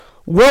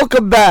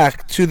Welcome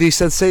back to the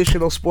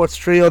Sensational Sports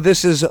Trio.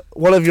 This is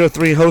one of your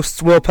three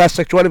hosts, Will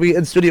Pesek, joining me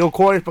in studio,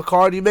 Corey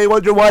Picard. You may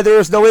wonder why there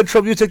is no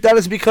intro music. That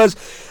is because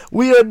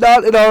we are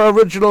not in our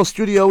original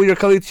studio. We are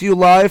coming to you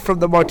live from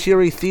the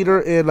Martiri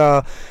Theater in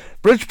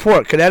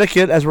Bridgeport,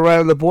 Connecticut, as we're right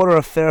on the border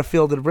of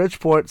Fairfield and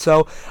Bridgeport.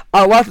 So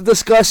a lot to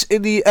discuss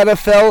in the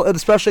NFL and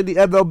especially the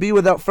MLB.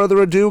 Without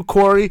further ado,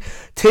 Corey,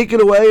 take it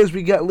away as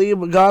we get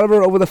Liam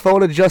Godimer over the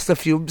phone in just a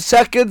few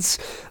seconds.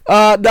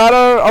 Not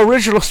our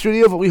original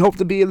studio, but we hope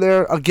to be in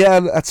there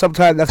again at some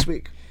time next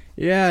week.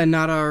 Yeah,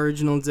 not our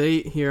original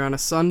date here on a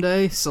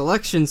Sunday,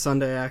 Selection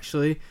Sunday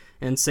actually,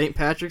 and St.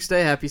 Patrick's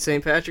Day. Happy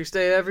St. Patrick's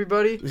Day,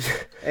 everybody.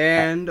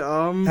 And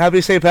Happy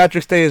St.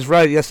 Patrick's Day is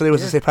right. Yesterday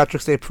was the St.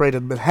 Patrick's Day parade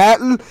in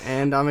Manhattan.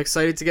 And I'm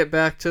excited to get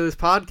back to this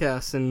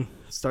podcast and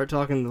start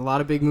talking a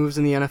lot of big moves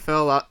in the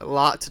NFL, a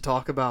lot to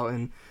talk about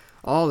in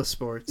all the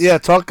sports. Yeah,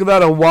 talk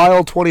about a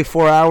wild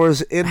 24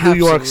 hours in New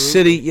York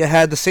City. You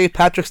had the St.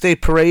 Patrick's Day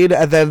parade,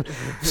 and then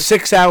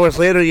 6 hours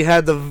later you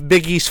had the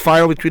Big East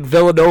final between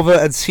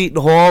Villanova and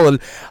Seton Hall, and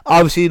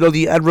obviously,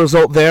 the end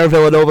result there,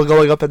 Villanova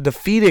going up and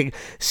defeating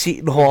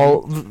Seton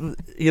Hall,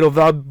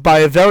 by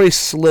a very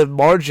slim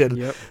margin.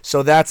 Yep.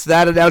 So that's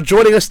that. And now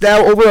joining us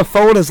now over the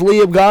phone is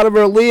Liam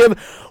Godimer. Liam,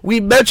 we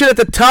mentioned at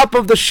the top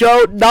of the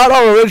show, not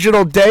our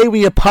original day.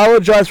 We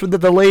apologize for the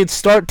delayed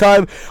start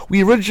time.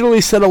 We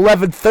originally said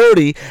 11:30,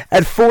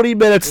 and 40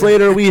 minutes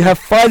later, we have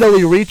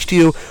finally reached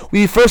you.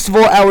 First of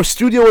all, our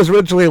studio was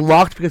originally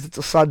locked because it's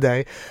a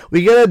Sunday.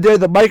 We get in there,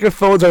 the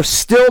microphones are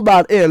still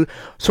not in,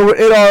 so we're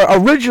in our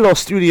original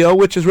studio,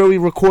 which is where we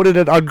recorded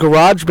it on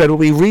GarageBand. When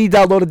we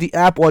re-downloaded the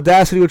app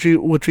Audacity,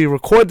 which we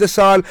record this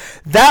on,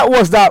 that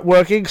was not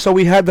working, so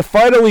we had to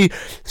finally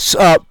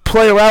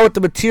play around with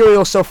the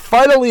material. So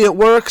finally it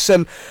works,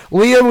 and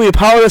Liam, we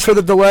apologize for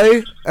the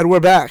delay, and we're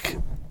back.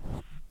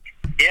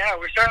 Yeah,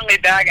 we're certainly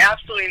back.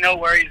 Absolutely no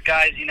worries,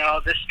 guys.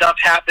 This stuff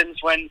happens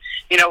when,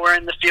 we're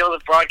in the field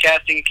of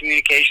broadcasting and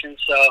communications.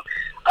 So,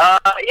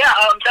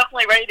 I'm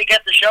definitely ready to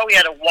get the show. We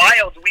had a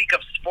wild week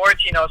of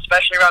sports,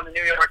 especially around the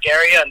New York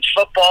area. And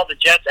football, the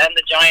Jets and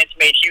the Giants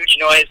made huge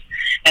noise.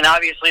 And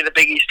obviously the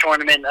Big East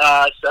tournament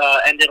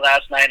ended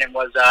last night and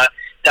was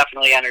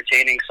definitely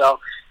entertaining. So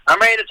I'm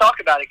ready to talk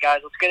about it, guys.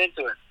 Let's get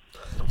into it.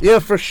 Yeah,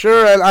 for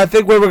sure. And I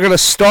think where we're going to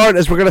start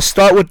is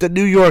with the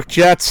New York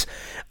Jets.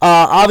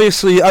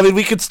 Obviously,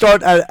 we could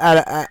start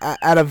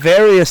at a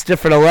various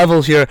different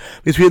levels here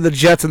between the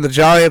Jets and the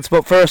Giants.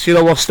 But first,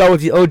 we'll start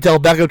with the Odell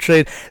Beckham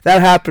trade.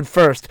 That happened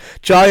first.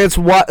 Giants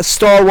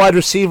star wide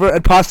receiver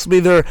and possibly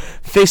their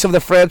face of the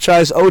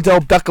franchise,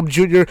 Odell Beckham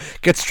Jr.,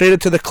 gets traded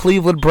to the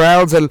Cleveland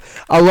Browns. And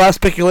a lot of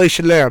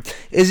speculation there.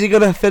 Is he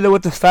going to fit in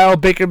with the style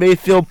Baker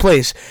Mayfield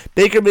plays?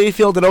 Baker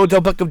Mayfield and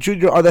Odell Beckham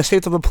Jr. are the same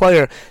type of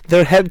player.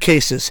 They're head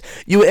cases.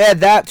 You add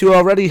that to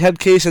already head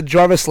case and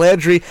Jarvis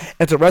Landry,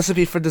 it's a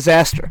recipe for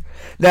disaster.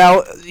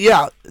 Now,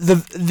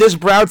 this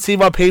Browns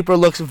team on paper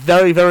looks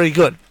very, very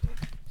good.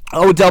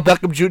 Odell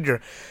Beckham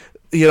Jr.,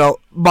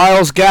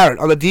 Myles Garrett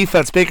on the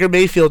defense, Baker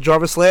Mayfield,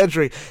 Jarvis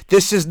Landry.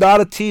 This is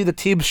not a team the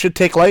teams should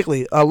take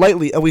lightly,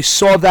 and we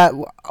saw that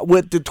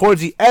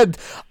towards the end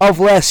of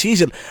last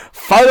season.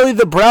 Finally,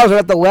 the Browns are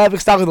not the laughing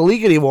stock of the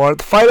league anymore.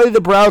 Finally, the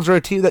Browns are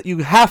a team that you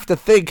have to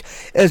think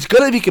is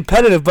going to be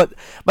competitive. But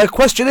my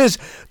question is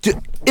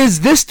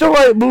this the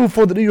right move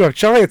for the New York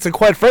Giants? And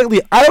quite frankly,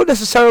 I don't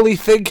necessarily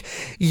think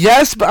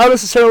yes, but I don't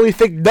necessarily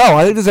think no.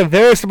 I think there's a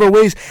various number of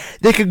ways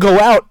they could go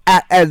out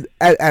and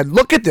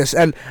look at this.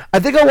 And I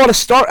think I want to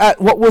start at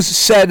what was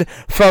said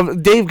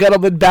from Dave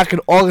Gettleman back in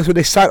August when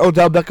they signed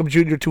Odell Beckham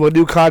Jr. to a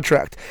new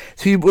contract.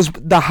 So he was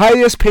the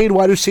highest paid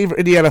wide receiver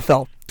in the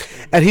NFL.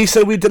 And he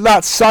said we did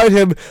not sign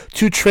him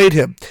to trade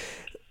him.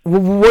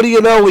 What do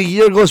you know? A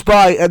year goes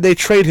by and they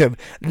trade him.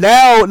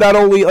 Now, not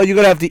only are you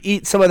going to have to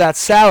eat some of that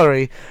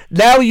salary,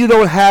 now you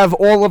don't have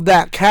all of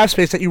that cap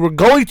space that you were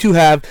going to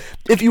have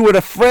if you were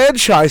to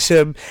franchise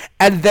him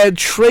and then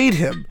trade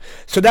him.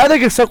 So now they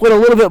get stuck with a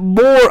little bit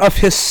more of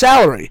his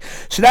salary.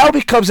 So now it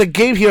becomes a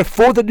game here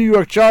for the New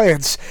York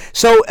Giants.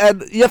 So,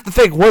 and you have to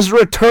think, was the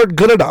return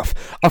good enough?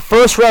 A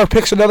first-round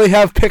pick, so now they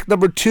have pick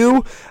number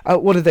 2.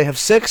 What did they have,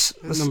 6?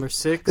 Number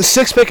 6. The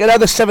 6th pick, and now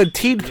the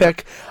 17th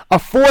pick. A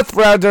 4th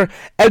rounder,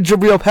 and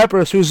Jabril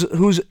Peppers,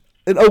 who's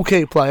an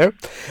okay player.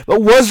 But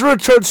was the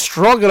return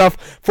strong enough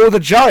for the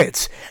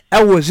Giants?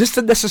 And was this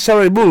the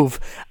necessary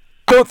move?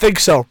 I don't think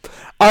so.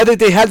 I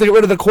think they had to get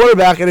rid of the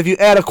quarterback, and if you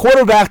add a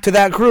quarterback to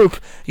that group,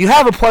 you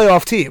have a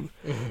playoff team.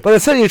 Mm-hmm. But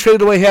instead you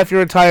traded away half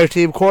your entire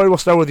team. Corey, we'll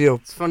start with you.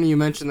 It's funny you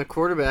mentioned the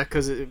quarterback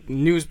because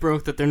news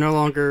broke that they're no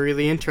longer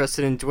really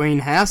interested in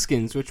Dwayne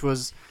Haskins, which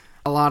was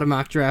a lot of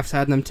mock drafts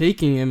had them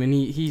taking him, and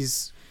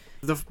he's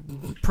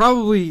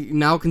probably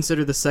now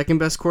considered the second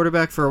best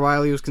quarterback. For a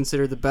while he was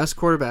considered the best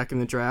quarterback in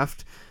the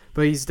draft,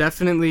 but he's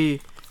definitely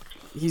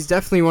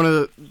one of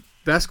the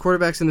best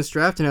quarterbacks in this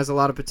draft and has a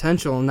lot of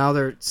potential. And now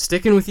they're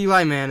sticking with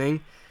Eli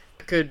Manning.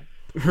 It could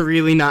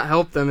really not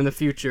help them in the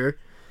future.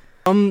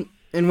 And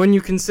when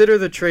you consider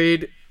the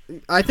trade,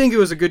 I think it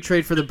was a good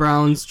trade for the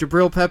Browns.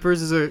 Jabril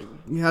Peppers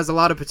has a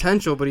lot of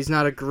potential, but he's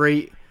not a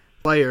great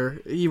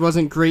player. He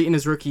wasn't great in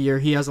his rookie year.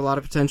 He has a lot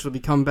of potential to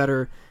become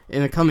better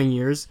in the coming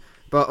years.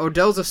 But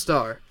Odell's a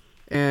star.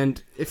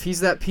 And if he's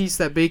that piece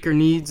that Baker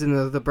needs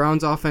and the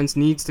Browns offense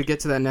needs to get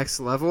to that next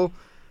level,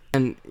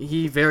 and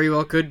he very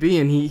well could be,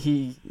 and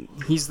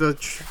he's the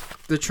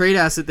trade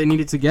asset they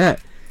needed to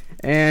get.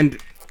 And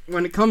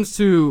when it comes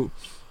to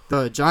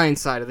the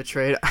Giants side of the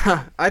trade,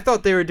 I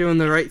thought they were doing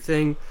the right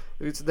thing.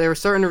 They were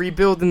starting to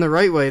rebuild in the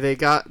right way.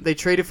 They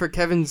traded for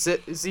Kevin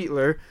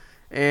Zeitler,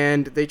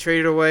 and they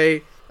traded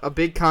away a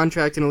big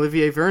contract in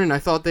Olivier Vernon. I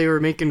thought they were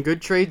making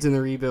good trades in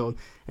the rebuild.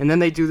 And then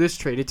they do this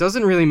trade. It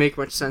doesn't really make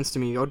much sense to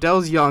me.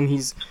 Odell's young.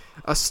 He's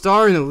a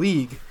star in the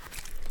league.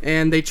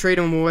 And they trade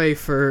him away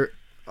for...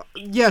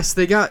 Yes,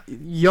 they got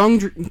young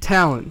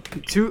talent.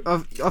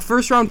 A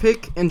first-round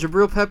pick and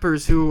Jabril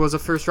Peppers, who was a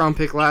first-round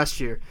pick last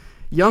year.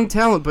 Young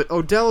talent, but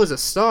Odell is a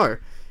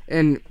star.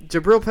 And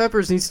Jabril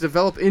Peppers needs to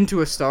develop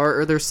into a star,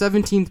 or their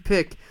 17th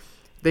pick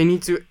they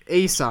need to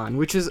ace on,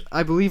 which is,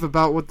 I believe,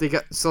 about what they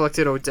got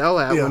selected Odell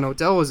at when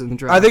Odell was in the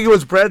draft. I think it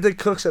was Brandon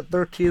Cooks at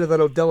 13 and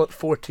then Odell at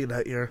 14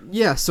 that year.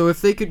 Yeah, so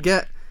if they could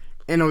get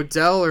an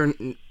Odell, or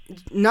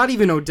not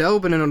even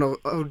Odell, but an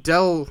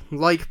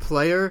Odell-like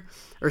player,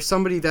 or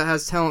somebody that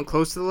has talent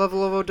close to the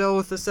level of Odell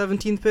with the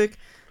 17th pick,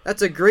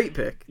 that's a great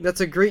pick.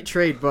 That's a great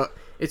trade, but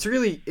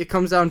it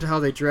comes down to how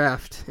they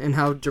draft and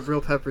how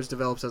Jabril Peppers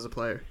develops as a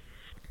player.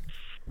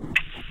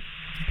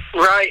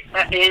 Right,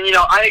 and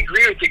I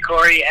agree with you,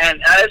 Corey. And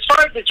as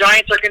far as the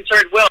Giants are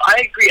concerned, Will,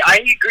 I agree. I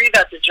agree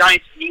that the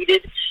Giants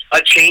needed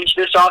a change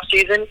this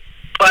offseason,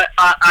 but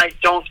I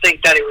don't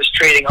think that it was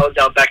trading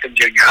Odell Beckham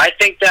Jr. I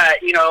think that,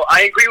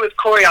 I agree with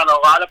Corey on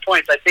a lot of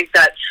points. I think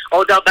that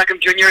Odell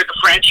Beckham Jr. is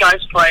a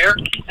franchise player,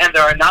 and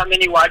there are not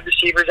many wide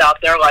receivers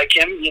out there like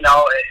him,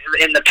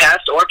 in the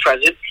past or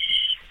present.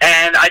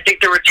 And I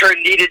think the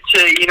return needed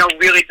to,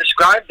 really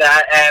describe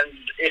that. And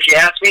if you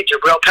ask me,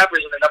 Jabril Peppers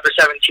in the number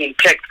 17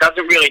 pick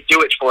doesn't really do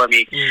it for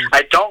me.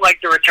 I don't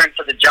like the return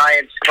for the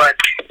Giants, but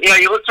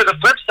you look to the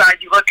flip side,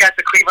 you look at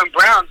the Cleveland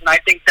Browns, and I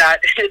think that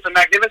it's a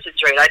magnificent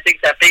trade. I think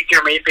that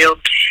Baker Mayfield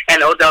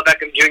and Odell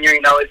Beckham Jr.,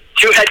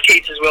 two head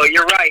cases, Will,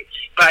 you're right.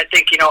 But I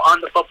think,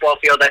 on the football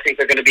field, I think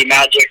they're going to be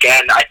magic.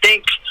 And I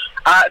think,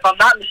 if I'm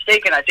not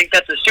mistaken, I think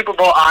that the Super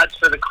Bowl odds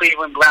for the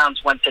Cleveland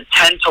Browns went to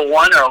 10-1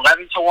 or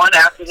 11-1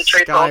 after the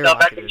trade for Odell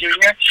Beckham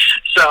Jr.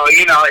 So,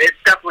 it's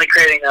definitely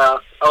creating a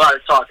lot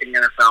of talk in the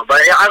NFL. But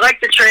I like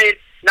the trade,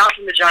 not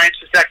from the Giants'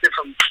 perspective,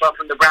 but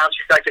from the Browns'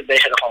 perspective, they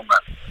hit a home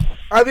run.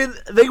 I mean,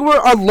 they were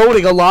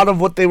unloading a lot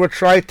of what they were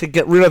trying to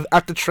get rid of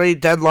at the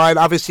trade deadline.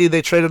 Obviously,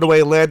 they traded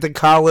away Landon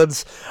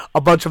Collins, a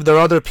bunch of their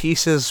other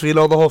pieces. The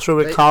whole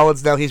story with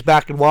Collins. Now he's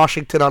back in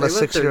Washington on a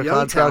 6-year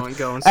contract.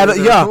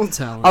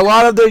 A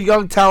lot of their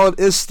young talent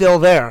is still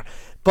there,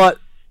 but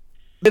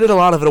they did a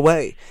lot of it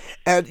away.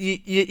 And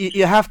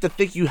you have to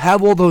think, you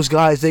have all those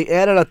guys. They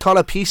added a ton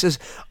of pieces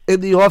in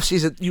the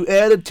offseason. You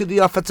added to the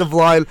offensive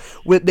line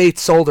with Nate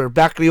Solder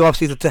back in the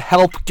offseason to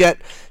help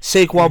get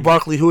Saquon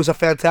Barkley, who is a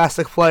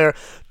fantastic player,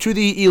 to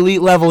the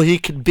elite level he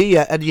can be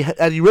at. And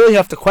you really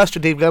have to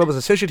question Dave Gettleman's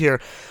decision here.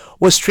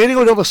 Was trading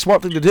Odell the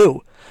smart thing to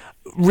do?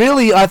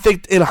 Really, I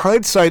think in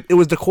hindsight, it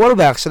was the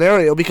quarterback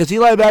scenario, because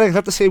Eli Manning is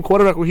not the same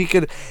quarterback where he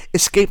could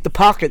escape the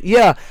pocket.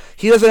 Yeah,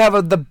 he doesn't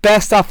have the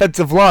best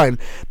offensive line,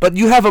 but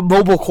you have a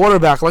mobile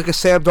quarterback like a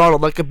Sam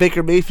Darnold, like a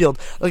Baker Mayfield,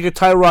 like a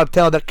Tyrod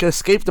Taylor that can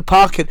escape the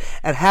pocket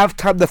and have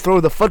time to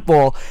throw the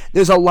football.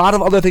 There's a lot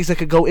of other things that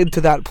could go into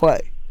that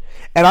play.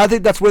 And I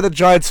think that's where the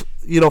Giants,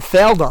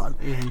 failed on.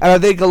 And I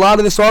think a lot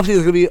of this offseason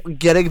is going to be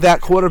getting that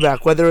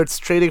quarterback, whether it's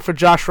trading for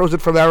Josh Rosen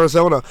from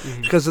Arizona,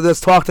 because of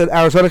this talk that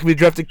Arizona could be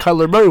drafting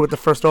Kyler Murray with the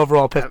first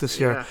overall pick this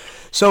year. Yeah.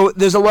 So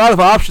there's a lot of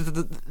options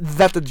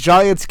that the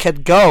Giants can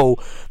go,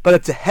 but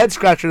it's a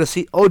head-scratcher to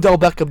see Odell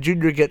Beckham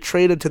Jr. get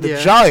traded to the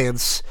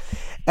Giants.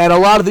 And a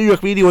lot of the New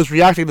York media was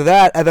reacting to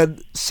that, and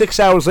then 6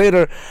 hours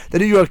later, the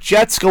New York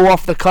Jets go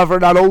off the cover,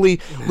 not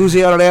only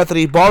losing out on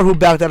Anthony Barr, who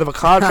backed out of a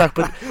contract,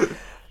 but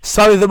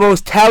signing the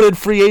most touted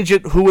free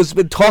agent who has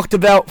been talked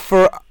about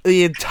for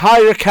the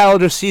entire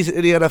calendar season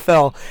in the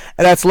NFL,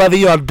 and that's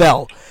Le'Veon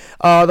Bell.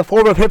 The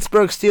former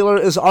Pittsburgh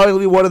Steeler is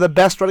arguably one of the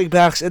best running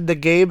backs in the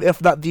game,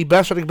 if not the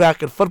best running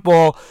back in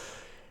football.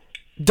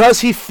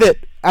 Does he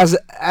fit as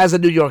a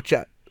New York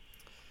Jet?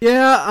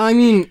 Yeah, I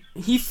mean,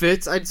 he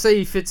fits. I'd say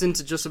he fits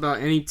into just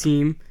about any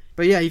team.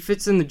 But yeah, he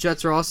fits in the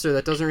Jets roster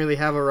that doesn't really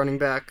have a running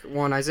back.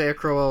 One, Isaiah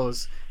Crowell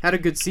has had a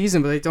good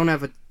season, but they don't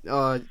have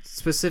a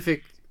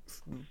specific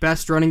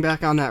best running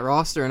back on that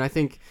roster, and I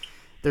think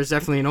there's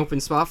definitely an open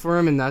spot for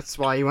him, and that's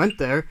why he went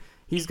there.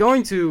 He's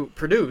going to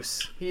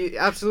produce. He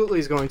absolutely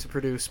is going to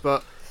produce,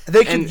 but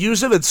they can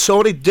use him in so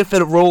many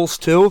different roles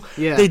too.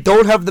 Yeah. They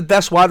don't have the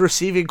best wide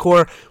receiving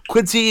core.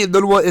 Quincy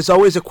Enunwa is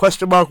always a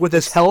question mark with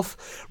his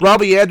health.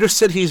 Robbie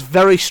Anderson, he's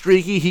very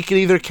streaky. He can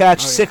either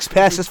catch 6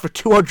 passes for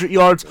 200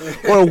 yards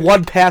or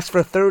 1 pass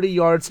for 30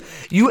 yards.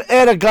 You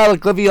add a guy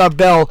like Le'Veon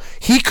Bell,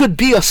 he could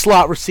be a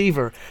slot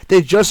receiver.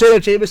 They just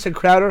added Jamison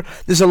Crowder.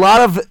 There's a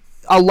lot of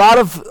a lot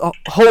of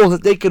holes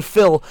that they could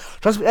fill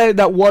just by adding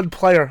that one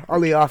player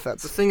on the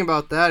offense. The thing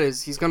about that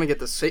is he's going to get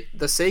the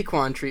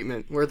Saquon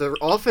treatment, where the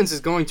offense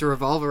is going to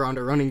revolve around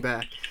a running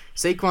back.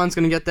 Saquon's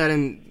going to get that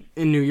in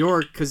New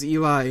York because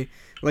Eli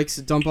likes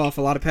to dump off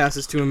a lot of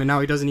passes to him, and now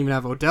he doesn't even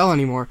have Odell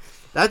anymore.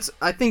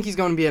 I think he's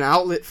going to be an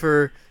outlet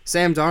for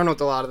Sam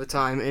Darnold a lot of the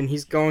time, and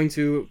he's going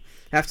to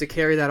have to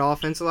carry that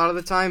offense a lot of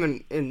the time.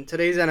 And in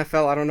today's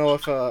NFL, I don't know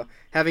if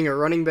having a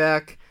running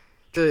back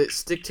to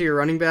stick to your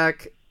running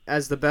back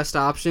as the best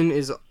option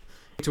is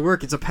to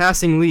work. It's a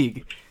passing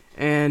league.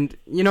 And,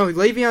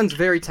 Le'Veon's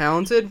very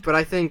talented, but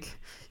I think,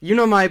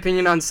 my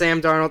opinion on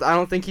Sam Darnold. I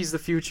don't think he's the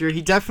future.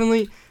 He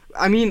definitely...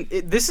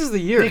 this is the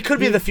year. He could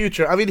be the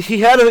future. He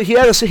had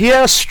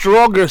a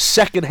stronger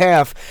second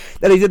half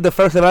than he did the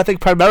first half. I think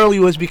primarily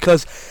was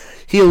because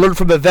he learned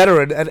from a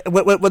veteran. And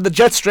when the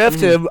Jets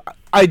drafted him,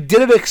 I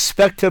didn't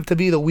expect him to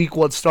be the Week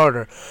 1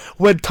 starter.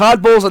 When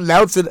Todd Bowles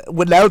announced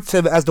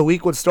him as the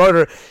Week 1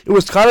 starter, it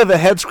was kind of a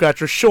head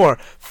scratcher. Sure,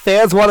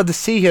 fans wanted to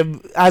see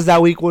him as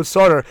that Week 1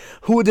 starter.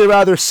 Who would they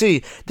rather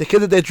see? The kid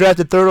that they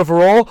drafted 3rd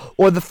overall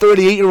or the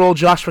 38-year-old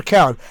Josh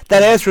McCown?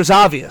 That answer is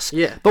obvious.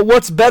 Yeah. But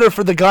what's better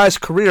for the guy's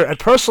career? And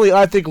personally,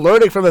 I think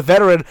learning from a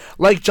veteran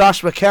like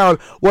Josh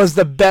McCown was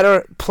the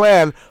better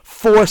plan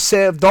for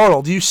Sam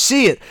Darnold. You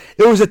see it.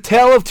 It was a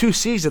tale of two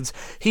seasons.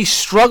 He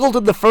struggled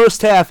in the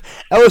first half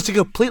and was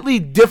a completely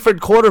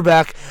different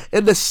quarterback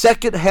in the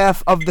second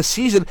half of the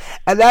season,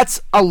 and that's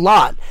a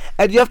lot.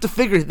 And you have to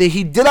figure that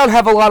he did not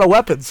have a lot of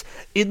weapons.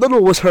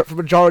 Little was hurt for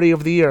the majority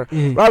of the year.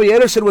 Robbie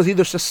Anderson was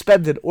either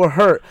suspended or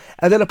hurt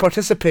and didn't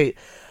participate.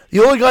 The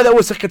only guy that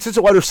was a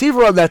consistent wide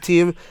receiver on that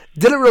team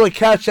didn't really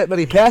catch that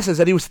many passes,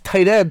 and he was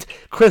tight end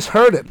Chris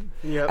Herndon.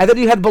 Yep. And then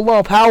you had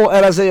Bilal Powell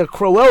and Isaiah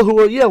Crowell, who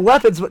were,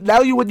 weapons, but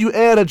now when you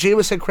add a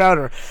Jamison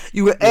Crowder,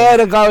 you add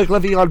a guy like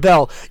Le'Veon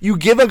Bell, you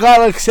give a guy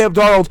like Sam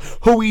Darnold,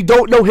 who we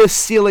don't know his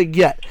ceiling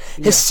yet.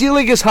 His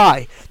ceiling is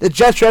high. The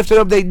Jets drafted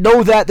him. They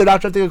know that. They're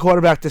not drafting a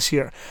quarterback this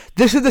year.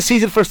 This is the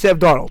season for Sam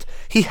Darnold.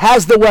 He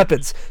has the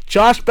weapons.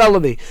 Josh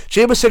Bellamy,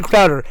 Jamison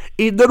Crowder,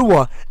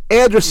 Enunwa,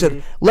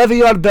 Anderson,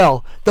 Le'Veon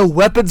Bell. The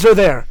weapons are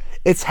there.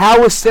 It's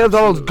how is Sam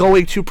Darnold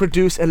going to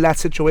produce in that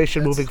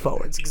situation moving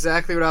forward. That's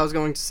exactly what I was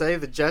going to say.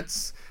 The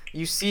Jets,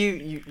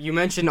 you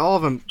mentioned all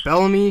of them.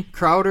 Bellamy,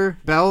 Crowder,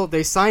 Bell,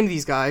 they signed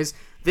these guys.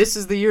 This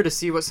is the year to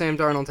see what Sam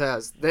Darnold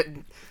has.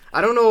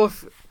 I don't know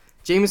if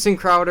Jamison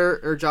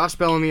Crowder or Josh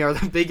Bellamy are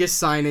the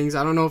biggest signings.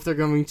 I don't know if they're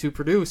going to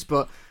produce,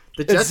 but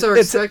the Jets are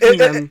expecting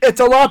them. It's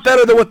a lot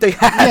better than what they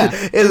had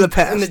in the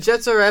past. And the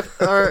Jets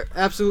are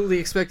absolutely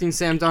expecting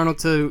Sam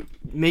Darnold to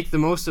make the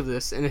most of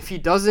this. And if he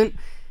doesn't,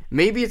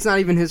 maybe it's not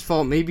even his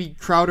fault. Maybe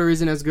Crowder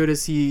isn't as good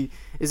as he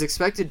is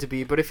expected to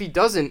be. But if he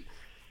doesn't,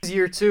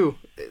 year two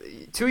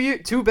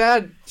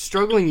bad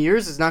struggling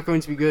years is not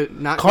going to be good.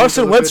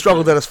 Carson Wentz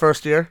struggled in his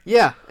first year.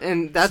 Yeah,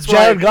 and that's why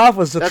Jared Goff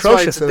was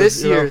atrocious. That's why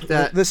this year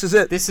this is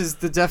it. This is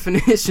the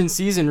definition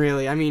season,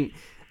 really. I mean,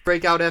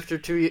 breakout after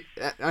 2 years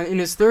in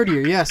his third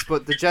year, yes,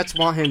 but the Jets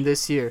want him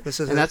this year,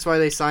 that's why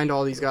they signed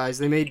all these guys.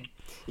 They made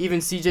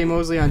even C.J.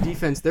 Mosley on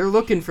defense. They're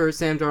looking for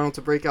Sam Darnold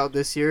to break out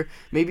this year.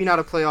 Maybe not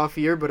a playoff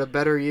year, but a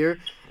better year,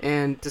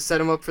 and to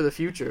set him up for the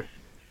future.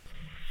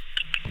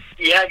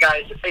 Yeah,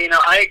 guys,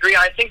 I agree.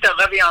 I think that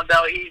Le'Veon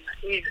Bell,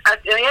 he's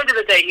at the end of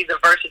the day, he's a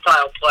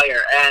versatile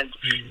player, and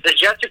the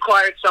Jets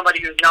acquired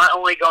somebody who's not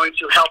only going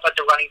to help at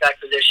the running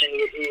back position.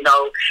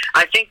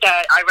 I think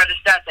that I read a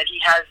stat that he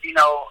has, in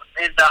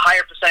the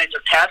higher percentage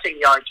of passing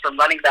yards from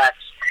running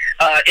backs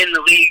in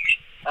the league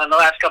in the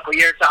last couple of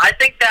years. So I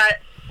think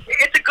that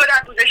it's a good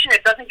acquisition.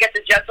 It doesn't get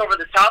the Jets over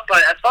the top,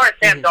 but as far as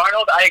Sam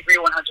Darnold, I agree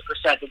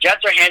 100%. The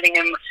Jets are handing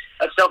him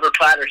a silver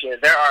platter here.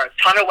 There are a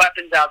ton of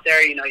weapons out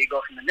there. You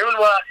go from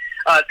Enunwa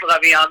to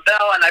Le'Veon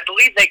Bell, and I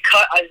believe they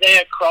cut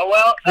Isaiah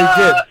Crowell,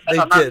 if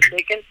I'm not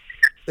mistaken.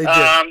 They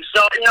did.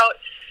 So,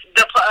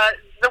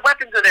 the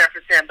weapons are there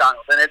for Sam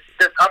Darnold, and it's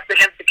just up to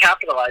him to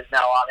capitalize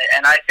now on it.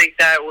 And I think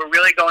that we're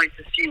really going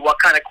to see what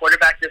kind of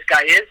quarterback this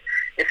guy is,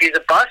 if he's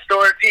a bust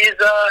or if he's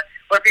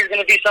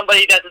going to be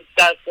somebody that's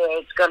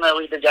going to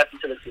lead the Jets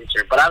into the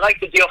future. But I like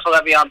the deal for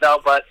Le'Veon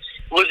Bell, but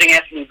losing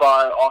Anthony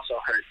Barr also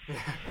hurt.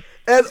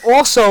 And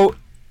also,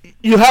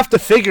 you have to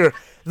figure,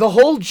 the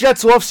whole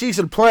Jets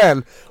offseason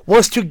plan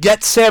was to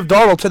get Sam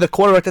Darnold to the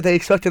quarterback that they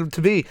expected him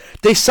to be.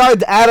 They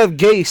signed Adam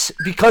Gase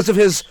because of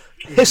his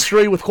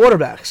history with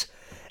quarterbacks.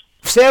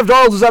 Sam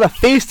Darnold was on a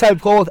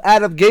FaceTime call with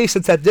Adam Gase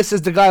and said, this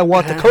is the guy I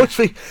want to coach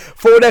me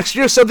for next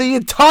year. So the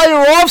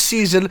entire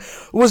offseason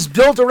was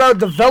built around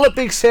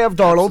developing Sam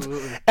Darnold.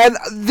 Absolutely. And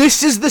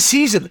this is the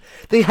season.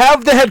 They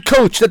have the head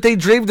coach that they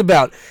dreamed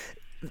about.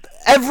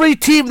 Every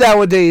team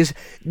nowadays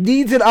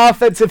needs an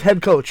offensive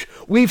head coach.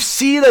 We've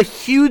seen a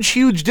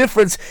huge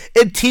difference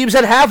in teams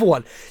that have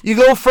one. You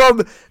go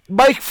from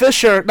Mike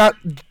Fisher, not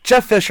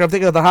Jeff Fisher, I'm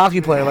thinking of the hockey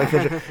player Mike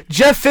Fisher.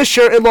 Jeff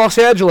Fisher in Los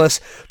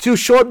Angeles to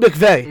Sean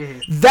McVay. Mm-hmm.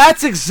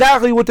 That's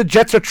exactly what the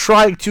Jets are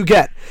trying to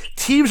get.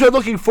 Teams are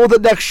looking for the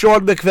next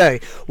Sean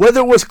McVay. Whether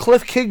it was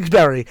Cliff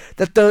Kingsbury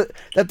that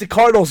the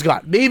Cardinals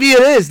got. Maybe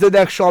it is the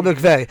next Sean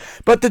McVay.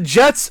 But the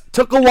Jets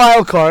took a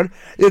wild card,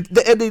 and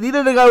they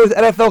needed a guy with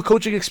NFL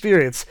coaching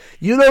experience.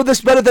 You know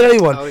this better than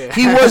anyone. Oh, yeah.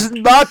 He was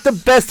not the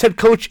best head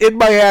coach in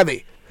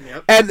Miami.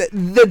 Yep. And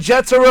the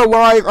Jets are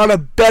relying on a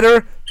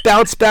better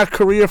bounce-back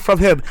career from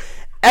him.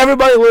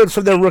 Everybody learns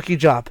from their rookie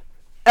job.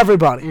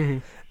 Everybody. Mm-hmm.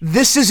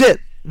 This is it.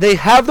 They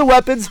have the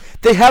weapons.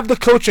 They have the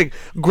coaching.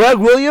 Greg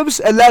Williams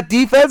and that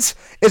defense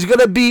is going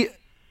to be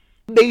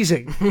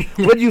amazing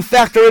when you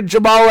factor in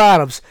Jamal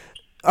Adams.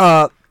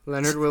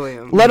 Leonard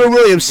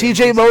Williams,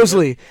 C.J.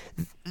 Mosley.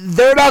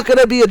 They're not going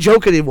to be a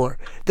joke anymore.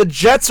 The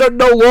Jets are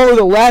no longer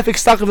the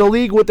laughingstock of the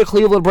league with the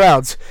Cleveland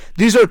Browns.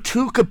 These are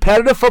two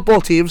competitive football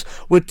teams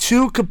with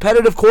two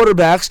competitive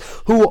quarterbacks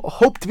who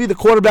hope to be the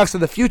quarterbacks of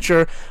the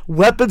future.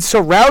 Weapons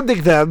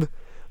surrounding them.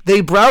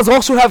 The Browns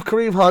also have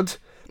Kareem Hunt,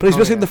 but he's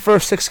missing the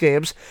first 6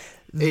 games.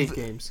 8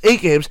 games.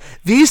 8 games.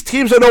 These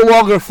teams are no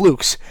longer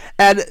flukes.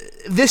 And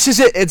this is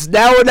it. It's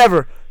now or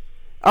never.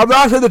 I'm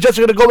not saying the Jets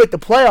are going to go make the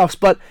playoffs,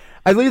 but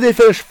I believe they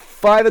finished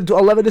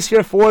 5-11 this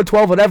year,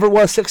 4-12, whatever it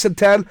was,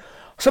 6-10,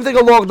 something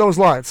along those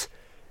lines.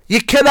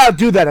 You cannot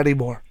do that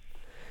anymore.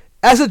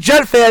 As a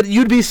Jet fan,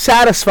 you'd be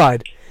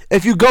satisfied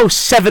if you go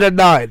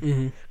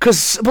 7-9,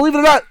 because believe it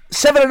or not,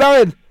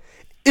 7-9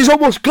 is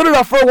almost good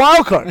enough for a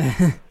wild card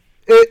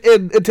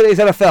in today's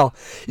NFL.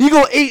 You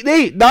go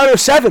 8-8,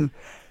 9-7.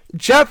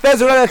 Jet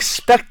fans are not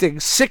expecting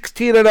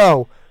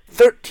 16-0.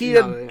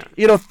 13-3,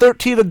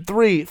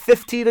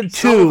 15-2.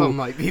 Some of them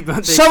might be,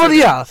 but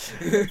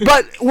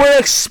but we're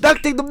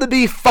expecting them to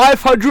be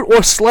 500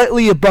 or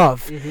slightly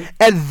above,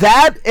 and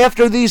that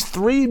after these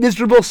 3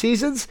 miserable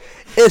seasons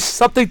is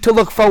something to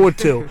look forward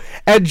to.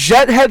 And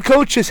Jet head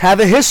coaches have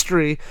a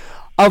history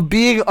of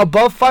being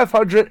above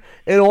 500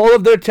 in all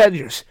of their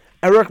tenures.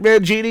 Eric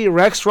Mangini,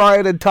 Rex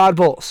Ryan, and Todd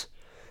Bowles.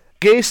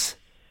 Gase,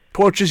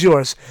 torch is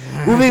yours.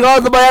 Moving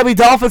on, the Miami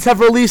Dolphins have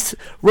released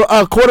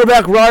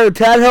quarterback Ryan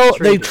Tannehill.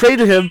 They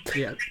traded him.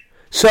 Yeah.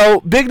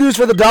 So, big news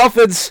for the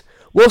Dolphins.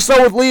 We'll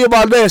start with Liam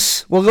on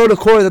this. We'll go to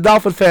Corey, the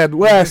Dolphin fan,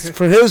 last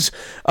for his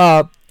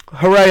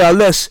hooray on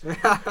this.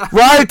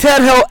 Ryan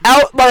Tannehill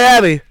out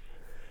Miami.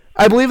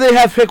 I believe they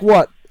have pick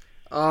what?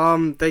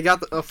 They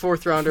got a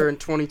 4th rounder in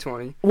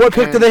 2020. What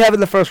pick did they have in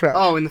the first round?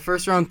 Oh, in the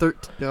first round,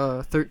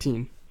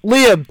 13.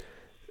 Liam,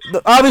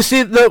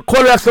 obviously the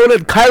quarterbacks going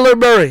in, Kyler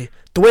Murray,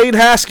 Dwayne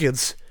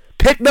Haskins,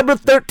 pick number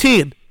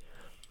 13.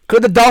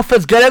 Could the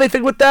Dolphins get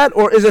anything with that,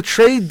 or is a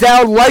trade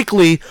down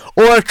likely,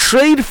 or a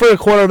trade for a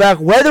quarterback,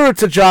 whether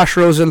it's a Josh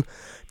Rosen,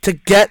 to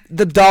get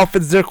the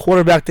Dolphins their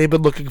quarterback they've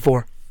been looking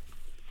for?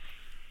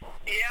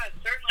 Yeah,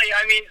 certainly.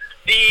 I mean,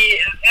 the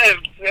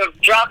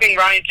dropping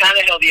Ryan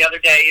Tannehill the other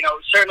day,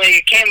 certainly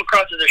it came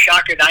across as a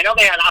shocker. I know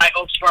they had high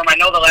hopes for him. I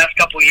know the last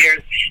couple of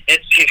years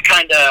he's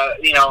kind of,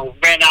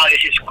 ran out of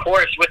his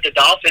course with the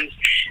Dolphins.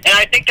 And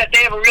I think that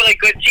they have a really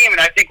good team, and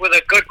I think with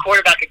a good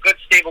quarterback, a good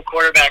stable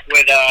quarterback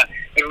would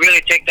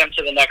really take them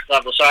to the next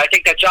level. So I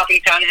think that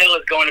dropping Tannehill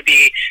is going to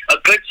be a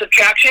good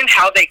subtraction.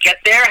 How they get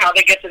there, how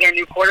they get to their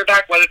new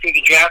quarterback, whether through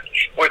the draft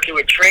or through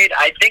a trade,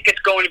 I think it's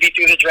going to be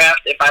through the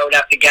draft, if I would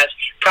have to guess.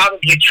 Probably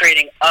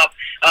trading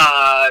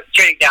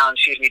down,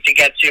 to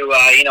get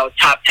to,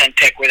 top 10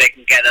 pick where they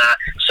can get a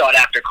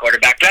sought-after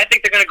quarterback. But I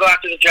think they're going to go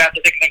after the draft.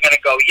 I think they're going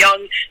to go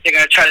young. They're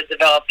going to try to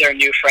develop their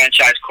new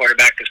franchise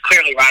quarterback, because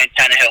clearly Ryan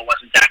Tannehill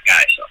wasn't that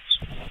guy. So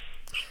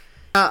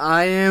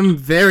I am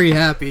very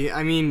happy.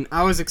 I mean,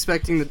 I was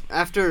expecting that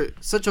after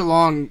such a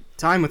long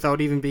time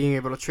without even being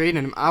able to trade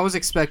him, I was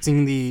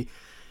expecting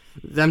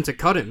them to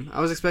cut him.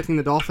 I was expecting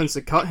the Dolphins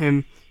to cut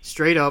him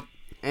straight up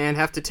and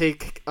have to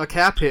take a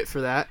cap hit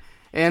for that.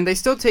 And they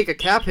still take a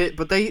cap hit,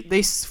 but they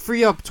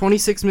free up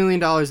 $26 million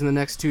in the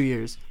next 2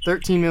 years,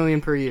 $13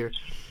 million per year.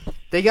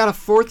 They got a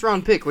 4th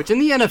round pick, which in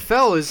the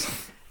NFL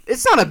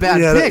it's not a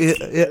bad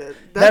pick.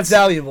 That's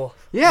valuable.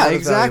 Yeah, that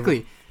exactly.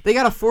 Valuable. They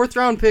got a 4th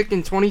round pick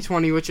in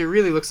 2020, which it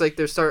really looks like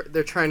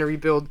they're trying to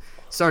rebuild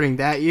starting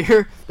that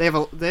year. They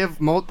have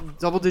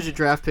double-digit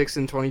draft picks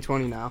in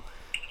 2020 now.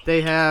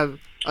 They have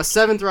a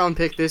 7th round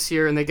pick this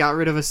year, and they got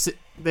rid of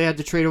they had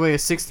to trade away a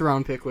 6th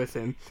round pick with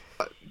him.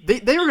 They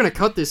were going to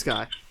cut this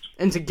guy.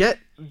 And to get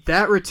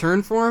that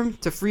return for him,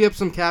 to free up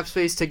some cap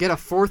space, to get a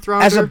 4th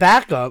rounder as a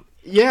backup,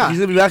 yeah, he's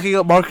gonna be backing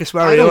up Marcus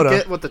Mariota. I don't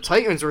get what the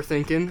Titans were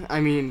thinking. I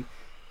mean,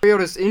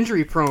 Mariota's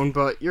injury prone,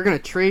 but you're gonna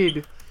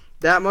trade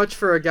that much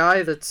for a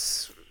guy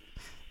that's.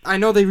 I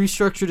know they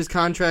restructured his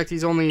contract.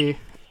 He's only,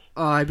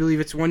 I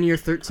believe it's 1 year,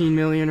 $13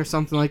 million or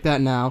something like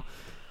that now.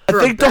 I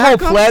think the whole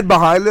plan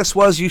behind this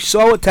was you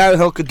saw what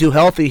Tannehill could do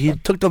healthy. He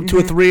took them to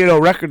a 3-0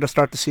 record to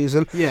start the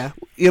season. Yeah,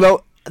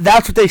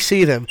 That's what they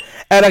see in him.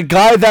 And a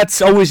guy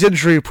that's always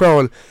injury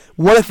prone,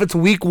 what if it's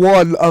week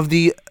 1 of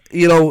the,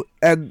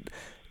 and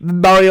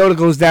Mariota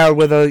goes down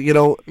with a,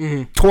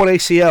 torn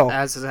ACL?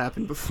 As has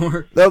happened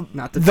before.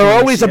 They're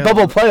always a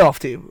bubble playoff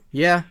team.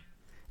 Yeah,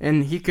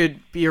 and he could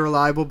be a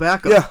reliable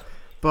backup. Yeah.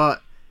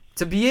 But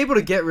to be able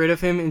to get rid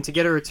of him and to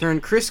get a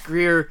return, Chris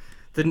Greer,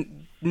 the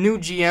new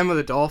GM of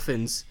the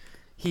Dolphins,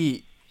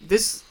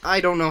 I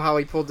don't know how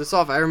he pulled this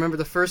off. I remember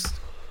the first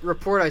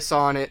report I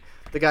saw on it,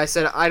 the guy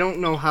said, I don't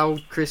know how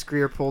Chris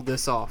Greer pulled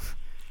this off.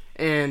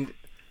 And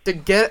to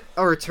get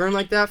a return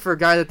like that for a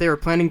guy that they were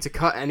planning to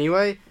cut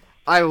anyway,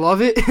 I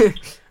love it.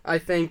 I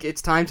think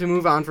it's time to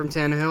move on from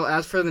Tannehill.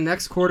 As for the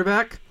next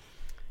quarterback,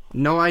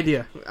 no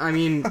idea. I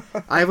mean,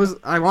 I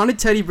wanted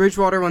Teddy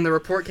Bridgewater when the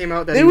report came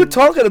out that they were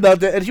talking about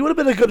that, and he would have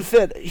been a good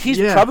fit. He's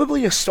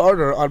probably a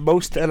starter on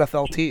most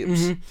NFL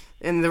teams. Mm-hmm.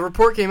 And the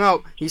report came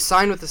out, he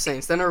signed with the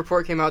Saints. Then a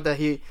report came out that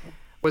he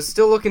was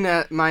still looking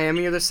at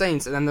Miami or the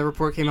Saints, and then the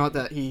report came out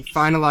that he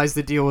finalized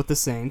the deal with the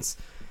Saints.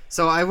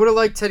 So I would have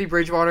liked Teddy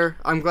Bridgewater.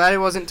 I'm glad it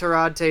wasn't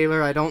Tyrod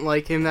Taylor. I don't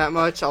like him that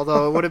much,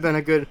 although it would have been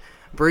a good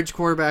bridge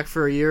quarterback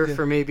for a year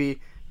for maybe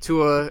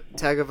Tua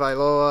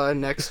Tagovailoa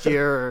next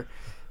year or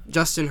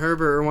Justin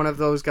Herbert or one of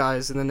those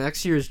guys in the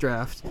next year's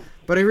draft.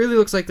 But it really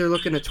looks like they're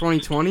looking at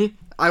 2020.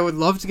 I would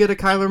love to get a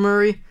Kyler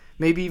Murray,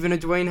 maybe even a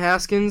Dwayne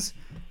Haskins,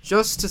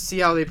 just to see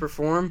how they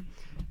perform.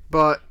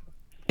 But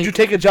did you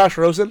take a Josh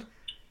Rosen? I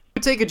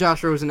would take a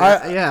Josh Rosen.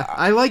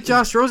 I like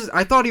Josh Rosen.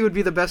 I thought he would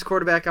be the best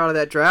quarterback out of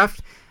that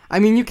draft. I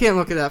mean, you can't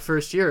look at that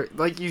first year.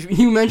 Like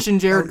you mentioned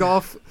Jared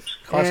Goff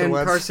and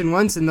Carson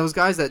Wentz and those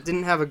guys that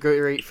didn't have a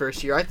great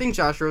first year. I think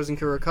Josh Rosen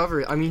can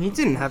recover. I mean, he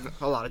didn't have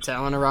a lot of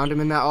talent around him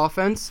in that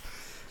offense.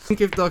 I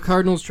think if the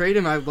Cardinals trade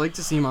him, I'd like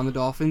to see him on the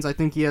Dolphins. I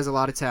think he has a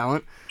lot of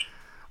talent.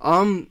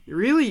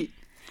 Really,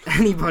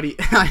 anybody.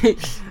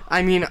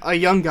 I mean, a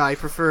young guy,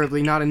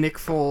 preferably, not a Nick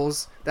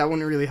Foles. That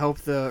wouldn't really help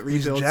the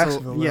rebuild. So,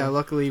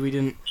 luckily we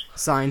didn't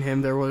sign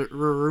him. There were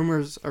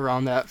rumors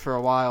around that for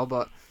a while,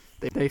 but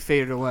they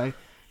faded away.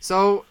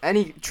 So,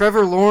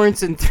 Trevor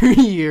Lawrence in 3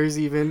 years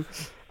even.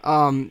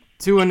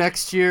 Tua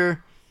next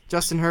year.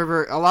 Justin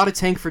Herbert. A lot of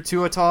tank for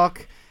Tua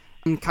talk.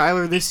 And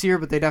Kyler this year,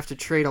 but they'd have to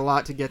trade a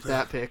lot to get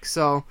that pick.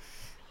 So,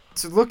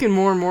 it's looking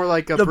more and more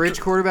like a bridge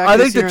quarterback I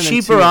this think the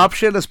cheaper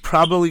option is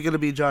probably going to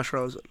be Josh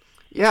Rosen.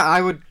 Yeah,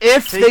 I would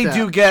if they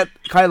do get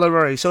Kyler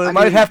Murray. So it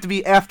might have to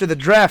be after the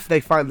draft they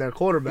find their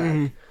quarterback.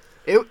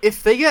 Mm-hmm.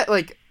 If they get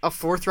like a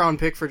 4th round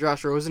pick for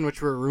Josh Rosen,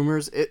 which were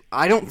rumors,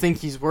 I don't think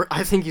he's worth.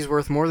 I think he's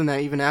worth more than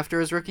that even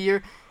after his rookie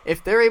year.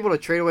 If they're able to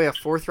trade away a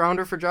 4th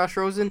rounder for Josh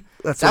Rosen,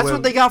 that's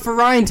what they got for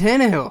Ryan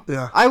Tannehill.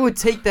 Yeah, I would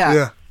take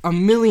that a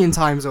million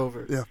times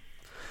over. Yeah.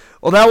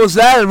 Well, that was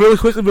that, and really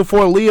quickly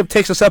before Liam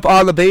takes us up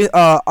on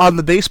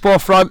the baseball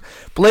front,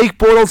 Blake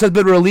Bortles has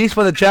been released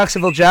by the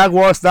Jacksonville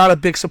Jaguars. Not a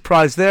big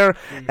surprise there.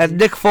 Mm-hmm. And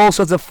Nick Foles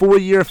has a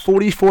 4-year,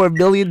 $44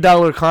 million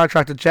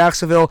contract in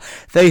Jacksonville.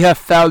 They have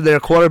found their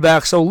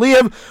quarterback. So,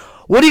 Liam,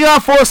 what do you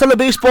got for us on the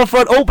baseball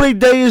front? Opening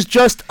day is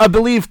just, I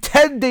believe,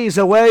 10 days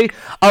away.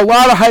 A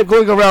lot of hype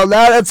going around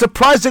that. And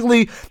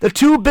surprisingly, the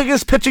two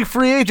biggest pitching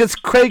free agents,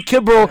 Craig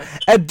Kimbrell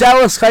and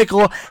Dallas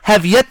Keuchel,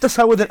 have yet to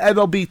sign with an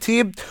MLB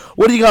team.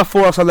 What do you got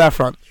for us on that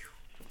front?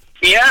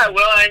 Yeah,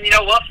 well, and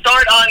we'll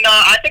start on.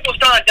 I think we'll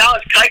start on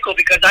Dallas Keuchel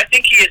because I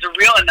think he is a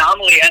real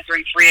anomaly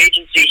entering free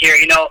agency here.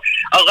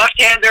 A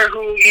left-hander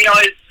who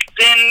has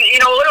been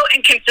a little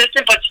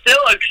inconsistent, but still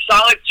a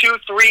solid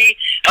 2-3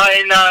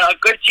 in a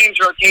good team's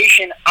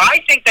rotation. I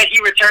think that he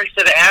returns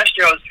to the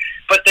Astros,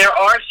 but there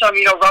are some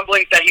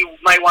rumblings that he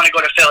might want to go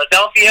to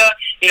Philadelphia.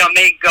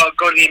 May go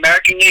to the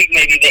American League.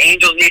 Maybe the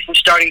Angels need some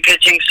starting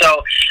pitching.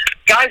 So,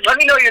 guys, let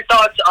me know your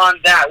thoughts on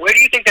that. Where do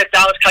you think that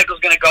Dallas Keuchel's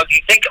going to go? Do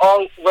you think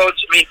all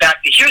roads lead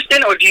back to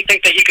Houston, or do you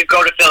think that he could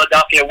go to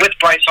Philadelphia with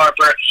Bryce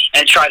Harper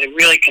and try to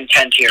really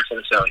contend here for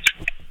the Phillies?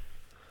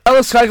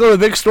 Dallas Keuchel, the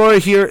big story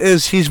here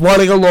is he's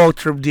wanting a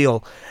long-term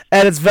deal.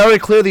 And it's very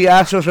clear the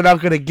Astros are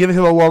not going to give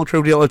him a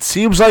long-term deal. It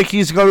seems like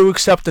he's going to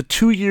accept a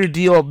 2-year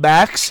deal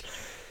max.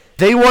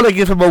 They want to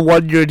give him a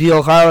 1-year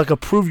deal, kind of like a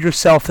prove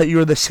yourself that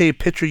you're the same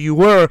pitcher you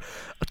were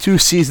 2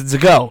 seasons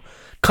ago.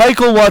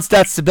 Keuchel wants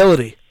that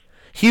stability.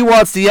 He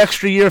wants the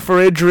extra year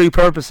for injury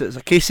purposes.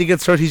 In case he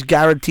gets hurt, he's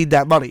guaranteed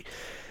that money.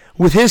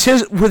 With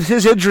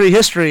his injury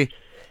history,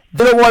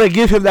 they don't want to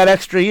give him that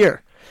extra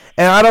year.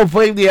 And I don't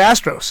blame the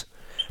Astros.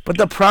 But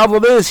the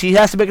problem is he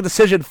has to make a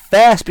decision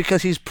fast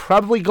because he's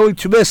probably going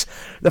to miss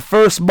the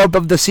first month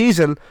of the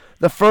season,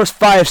 the first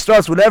 5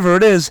 starts, whatever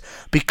it is,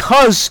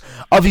 because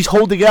of he's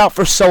holding out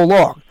for so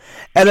long.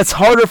 And it's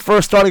harder for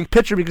a starting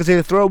pitcher because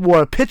they throw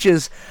more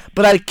pitches,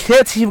 but I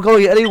can't see him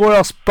going anywhere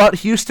else but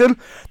Houston.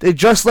 They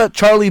just let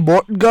Charlie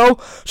Morton go,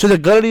 so they're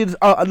going to need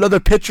another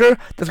pitcher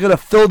that's going to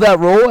fill that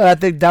role, and I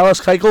think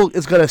Dallas Keuchel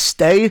is going to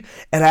stay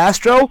an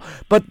Astro,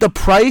 but the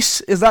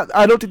price is not,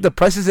 I don't think the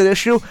price is an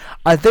issue.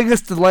 I think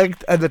it's the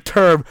length and the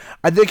term.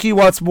 I think he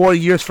wants more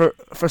years for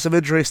some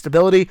injury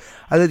stability.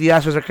 I think the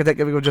Astros are content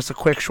giving him just a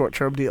quick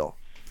short-term deal.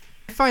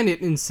 I find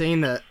it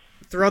insane that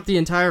throughout the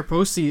entire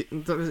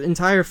the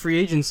entire free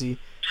agency,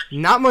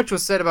 not much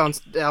was said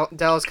about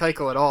Dallas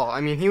Keuchel at all.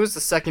 I mean, he was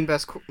the second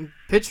best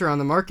pitcher on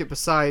the market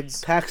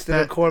besides Paxton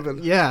and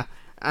Corbin. Yeah,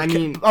 I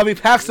mean,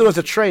 Paxton was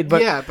a trade,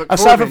 but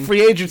aside Corbin, from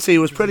free agency, it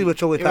was pretty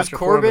much only Paxton. It was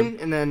Corbin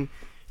and then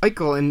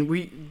Keuchel,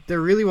 and there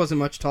really wasn't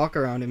much talk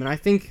around him. And I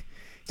think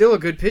still a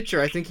good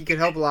pitcher. I think he could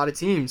help a lot of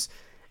teams.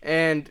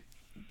 And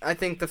I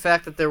think the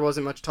fact that there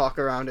wasn't much talk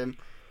around him,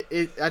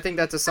 I think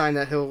that's a sign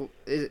that he'll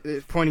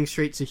pointing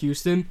straight to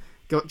Houston.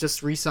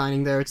 Just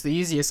re-signing there. It's the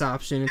easiest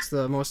option. It's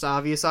the most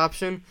obvious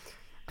option.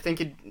 I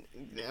think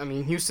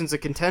Houston's a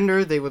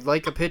contender. They would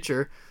like a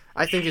pitcher.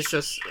 I think it's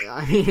the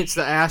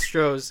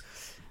Astros.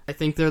 I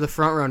think they're the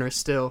front runners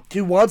still.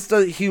 He wants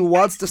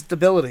the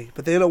stability,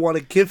 but they don't want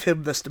to give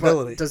him the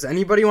stability. But does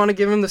anybody want to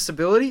give him the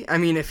stability? I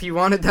mean, if he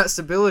wanted that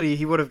stability,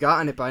 he would have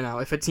gotten it by now.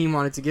 If a team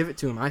wanted to give it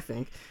to him, I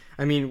think.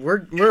 I mean,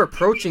 we're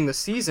approaching the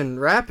season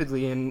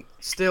rapidly, and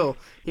still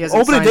he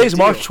hasn't signed a deal. Opening day is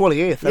March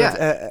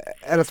 28th,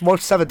 and it's March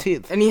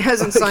 17th. And he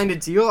hasn't signed a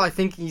deal. I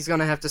think he's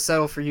going to have to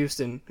settle for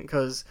Houston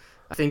because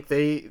I think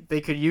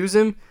they could use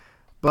him,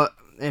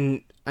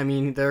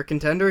 they're a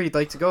contender. He'd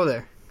like to go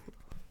there.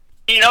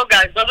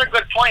 Guys, those are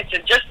good points.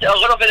 And just a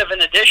little bit of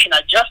an addition, I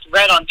just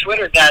read on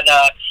Twitter that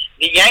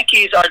the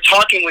Yankees are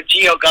talking with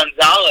Gio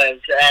Gonzalez,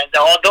 and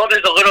although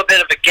there's a little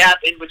bit of a gap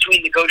in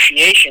between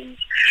negotiations,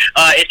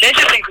 it's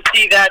interesting to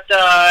see that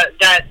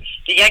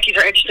the Yankees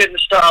are interested in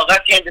a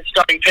left-handed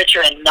starting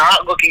pitcher and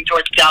not looking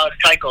towards Dallas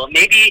Keuchel.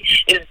 Maybe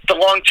it's the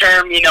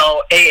long-term,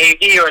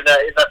 AAV or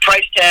the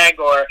price tag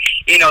or,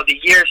 the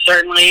year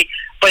certainly.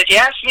 But if you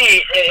ask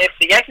me, if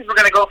the Yankees were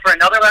going to go for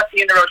another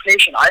lefty in the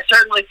rotation, I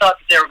certainly thought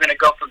that they were going to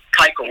go for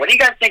Keuchel. What do you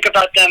guys think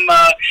about them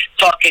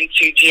talking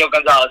to Gio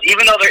Gonzalez?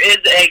 Even though there is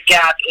a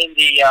gap in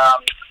the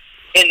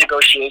in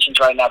negotiations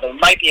right now, they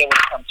might be able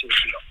to come to a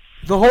deal.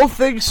 The whole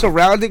thing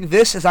surrounding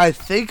this is I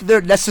think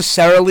they're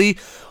necessarily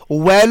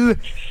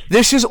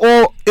this is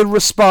all in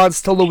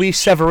response to Luis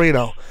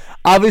Severino.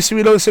 Obviously,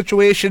 we know the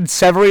situation.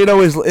 Severino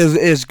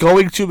is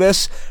going to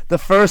miss the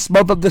first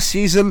month of the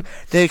season.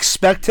 They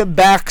expect him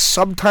back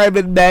sometime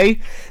in May.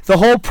 The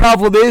whole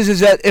problem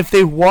is that if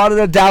they wanted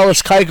a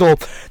Dallas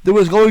Keuchel, there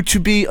was going to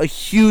be a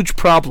huge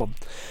problem.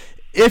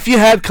 If you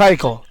had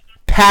Keuchel,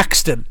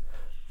 Paxton,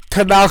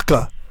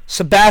 Tanaka,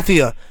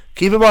 Sabathia,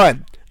 keep in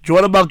mind,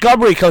 Jordan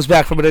Montgomery comes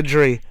back from an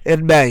injury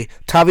in May,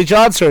 Tommy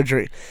John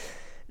surgery.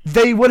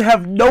 They would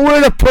have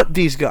nowhere to put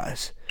these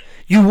guys.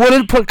 You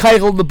wouldn't put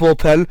Keuchel in the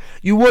bullpen.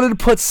 You wouldn't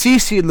put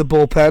CeCe in the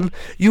bullpen.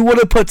 You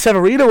wouldn't put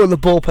Severino in the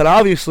bullpen,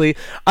 obviously.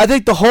 I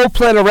think the whole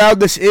plan around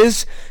this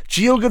is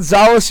Gio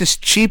Gonzalez is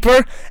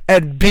cheaper,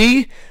 and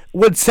B,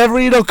 when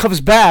Severino comes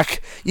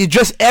back, you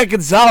just add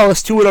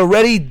Gonzalez to an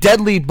already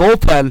deadly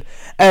bullpen,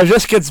 and it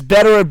just gets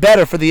better and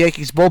better for the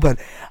Yankees bullpen.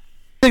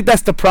 I think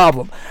that's the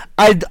problem.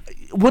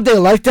 Would they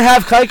like to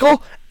have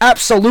Keuchel?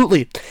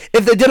 Absolutely.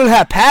 If they didn't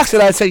have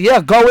Paxton, I'd say,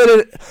 yeah, go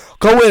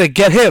in and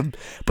get him.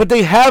 But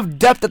they have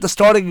depth at the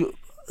starting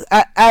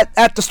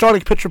at the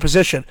starting pitcher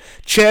position.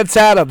 Chance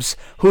Adams,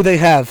 who they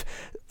have.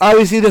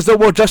 Obviously, there's no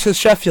more Justin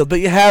Sheffield, but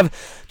you have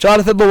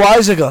Jonathan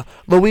Loaizaga,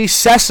 Luis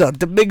Sessa,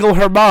 Domingo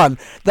Herman.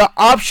 The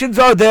options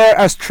are there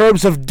as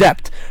terms of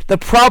depth. The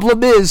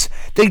problem is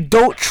they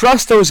don't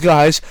trust those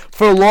guys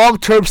for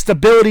long-term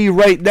stability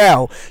right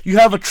now. You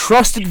have a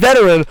trusted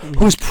veteran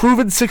who's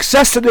proven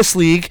success in this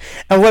league,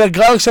 and when a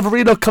guy like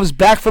Severino comes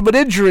back from an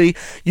injury,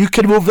 you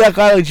can move that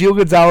guy like Gio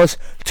Gonzalez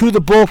to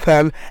the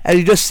bullpen,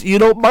 and you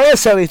don't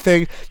minus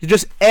anything. You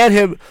just add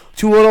him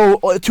to an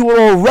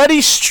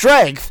already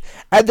strength.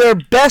 And their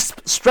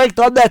best strength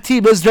on that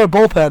team is their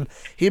bullpen.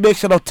 He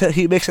makes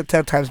it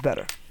 10 times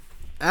better.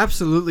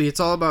 Absolutely. It's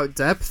all about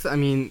depth. I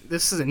mean,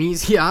 this is an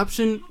easy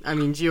option. I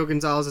mean, Gio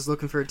Gonzalez is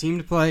looking for a team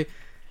to play.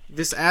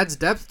 This adds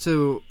depth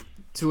to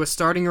a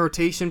starting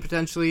rotation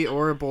potentially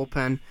or a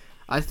bullpen.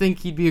 I think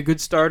he'd be a good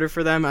starter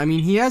for them. I mean,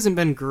 he hasn't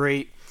been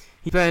great.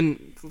 He's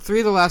been 3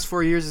 of the last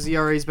 4 years his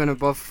ERA has been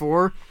above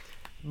 4,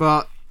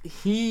 but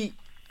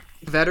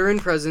veteran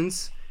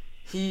presence.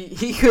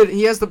 He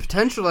has the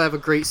potential to have a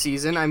great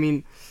season. I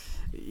mean,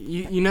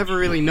 you never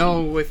really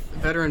know with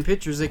veteran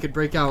pitchers, they could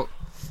break out.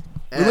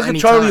 Look at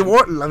Charlie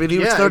Wharton. I mean, he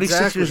was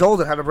 36 years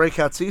old and had a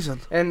breakout season.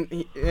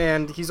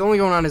 And he's only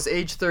going on his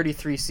age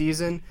 33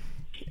 season.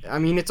 I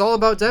mean, it's all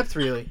about depth,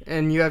 really.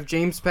 And you have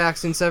James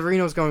Paxton.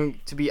 Severino's going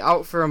to be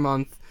out for a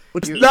month.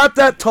 Which is not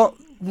that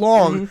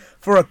long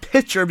for a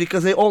pitcher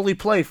because they only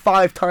play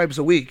 5 times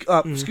a week.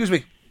 Excuse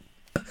me.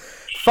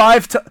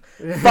 5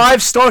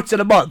 starts in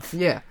a month.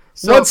 Yeah.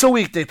 So, once a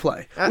week they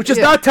play, which is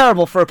not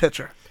terrible for a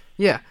pitcher.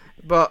 Yeah,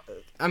 but,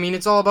 I mean,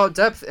 it's all about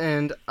depth,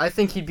 and I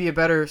think he'd be a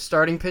better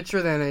starting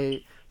pitcher than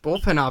a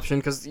bullpen option,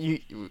 because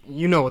you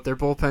know what their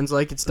bullpen's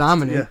like. It's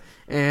dominant,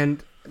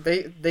 and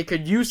they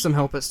could use some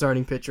help at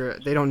starting pitcher.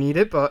 They don't need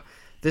it, but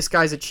this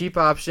guy's a cheap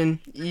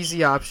option,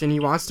 easy option. He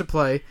wants to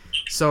play,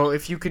 so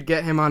if you could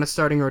get him on a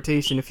starting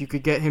rotation, if you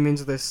could get him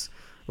into this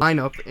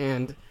lineup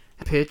and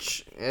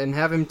pitch and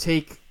have him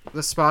take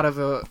the spot of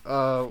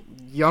a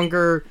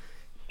younger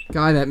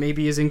guy that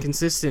maybe is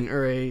inconsistent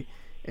or a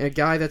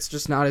guy that's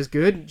just not as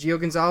good. Gio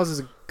Gonzalez is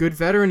a good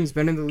veteran. He's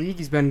been in the league.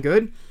 He's been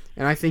good.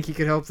 And I think he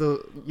could help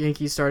the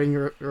Yankees starting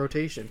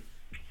rotation.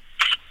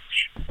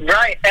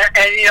 Right. And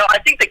I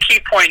think the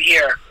key point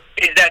here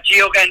is that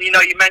Gio, and you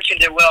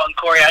mentioned it, Will and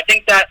Corey, I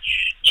think that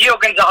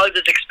Gio Gonzalez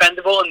is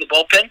expendable in the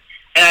bullpen.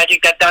 And I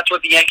think that that's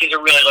what the Yankees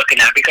are really looking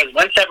at, because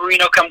when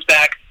Severino comes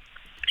back,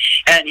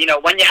 and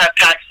when you have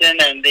Paxton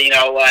and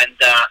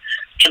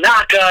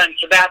Tanaka and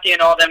Sabathia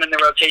and all them in the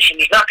rotation,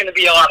 there's not going to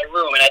be a lot of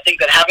room. And I think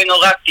that having a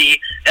lefty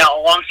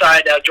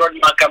alongside Jordan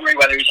Montgomery,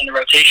 whether he's in the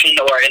rotation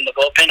or in the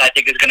bullpen, I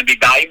think is going to be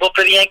valuable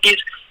for the Yankees.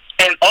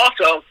 And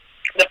also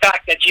the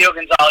fact that Gio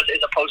Gonzalez is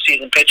a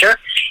postseason pitcher.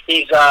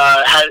 He's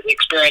has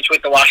experience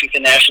with the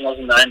Washington Nationals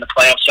in the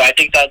playoffs, so I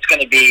think that's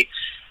going to be.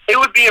 It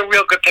would be a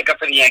real good pickup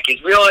for the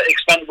Yankees. Real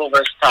expendable,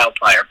 versatile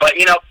player. But,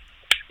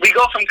 we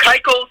go from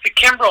Keuchel to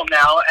Kimbrel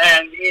now,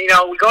 and,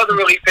 we go to the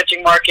relief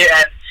pitching market,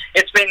 and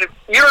it's been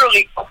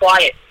eerily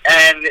quiet.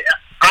 And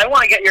I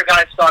want to get your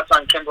guys' thoughts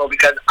on Kimbrel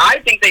because I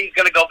think that he's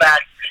going to go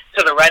back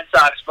to the Red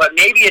Sox, but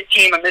maybe a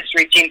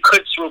mystery team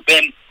could swoop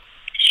in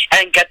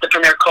and get the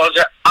premier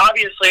closer.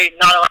 Obviously,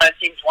 not a lot of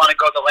teams want to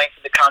go the length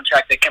of the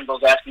contract that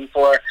Kimbrel's asking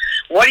for.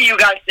 What do you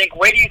guys think?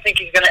 Where do you think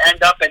he's going to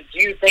end up? And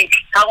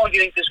how long do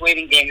you think this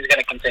waiting game is going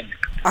to continue?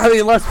 I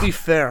mean, let's be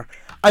fair.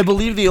 I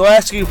believe the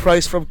asking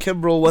price from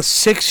Kimbrel was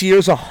 6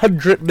 years,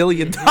 $100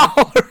 million.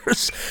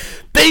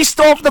 Based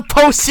off the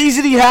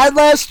postseason he had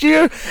last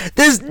year,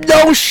 there's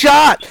no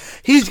shot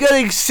he's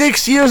getting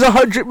 6 years,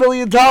 $100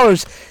 million.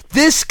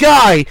 This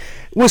guy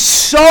was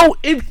so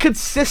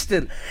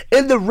inconsistent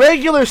in the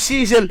regular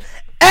season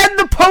and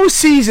the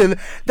postseason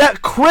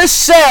that Chris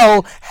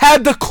Sale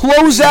had to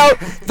close out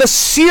the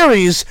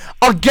series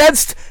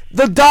against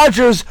the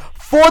Dodgers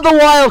for the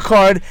wild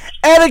card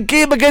and a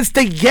game against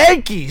the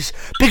Yankees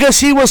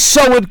because he was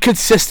so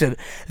inconsistent.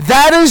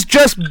 That is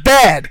just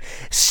bad.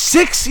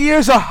 6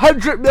 years,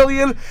 $100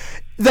 million.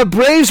 The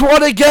Braves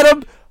want to get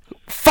him.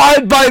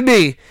 Fine by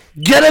me.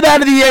 Get him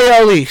out of the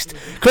AL East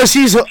because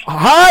he's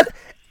hot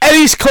and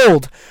he's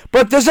cold.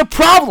 But there's a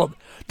problem.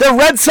 The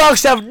Red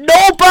Sox have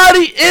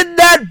nobody in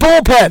that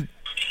bullpen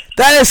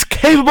that is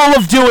capable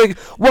of doing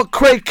what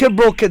Craig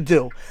Kimbrel can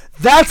do.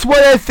 That's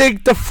why I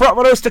think the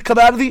frontrunners to come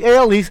out of the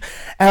AL East,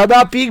 and I'm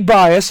not being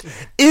biased,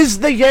 is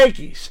the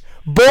Yankees.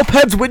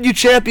 Bullpens win you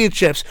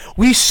championships.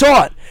 We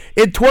saw it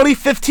in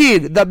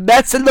 2015, the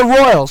Mets and the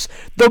Royals.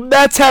 The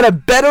Mets had a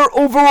better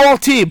overall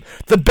team,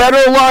 the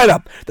better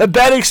lineup, the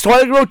better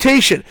starting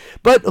rotation.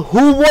 But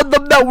who won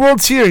them that World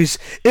Series?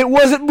 It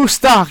wasn't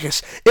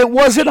Moustakas. It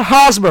wasn't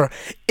Hosmer.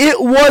 It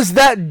was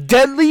that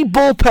deadly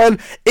bullpen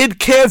in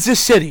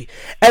Kansas City.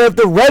 And if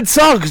the Red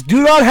Sox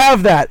do not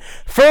have that,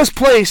 first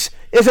place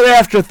is an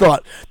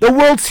afterthought. The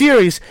World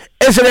Series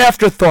is an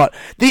afterthought.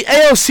 The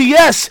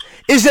ALCS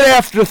is an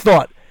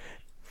afterthought.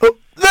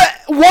 The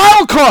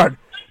wild card,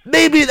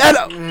 maybe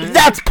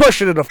that's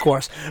pushing it, of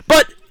course.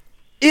 But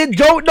you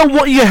don't know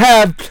what you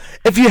have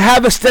if you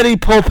have a steady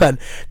bullpen.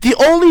 The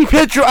only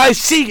pitcher I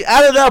see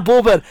out of that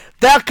bullpen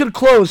that could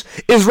close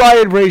is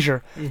Ryan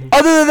Brazier. Mm-hmm.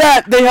 Other than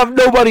that, they have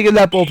nobody in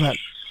that bullpen.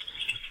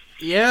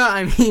 Yeah,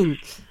 I mean,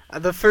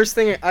 the first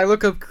thing I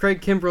look up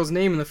Craig Kimbrel's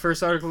name, and the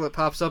first article that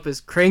pops up is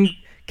Craig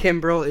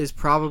Kimbrel is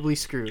probably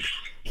screwed.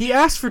 He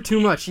asked for too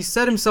much. He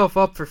set himself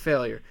up for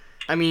failure.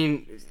 I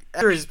mean,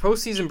 after his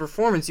postseason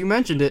performance, you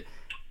mentioned it,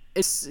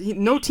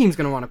 no team's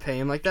going to want to pay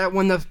him like that.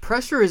 When the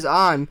pressure is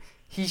on,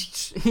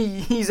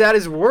 he's at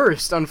his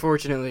worst,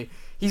 unfortunately.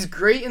 He's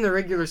great in the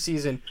regular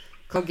season.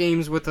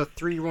 Games with a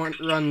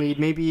 3-run lead,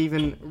 maybe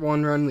even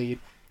 1-run lead.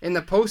 In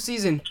the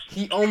postseason,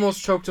 he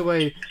almost choked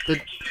away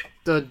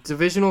the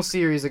divisional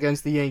series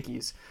against the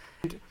Yankees.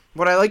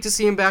 Would I like to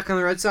see him back on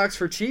the Red Sox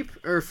for cheap,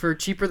 or for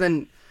cheaper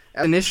than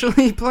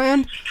initially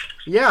planned?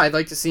 Yeah, I'd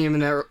like to see him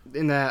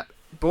in that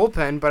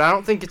bullpen, but I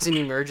don't think it's an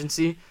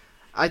emergency.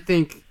 I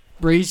think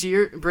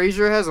Brazier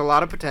has a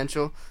lot of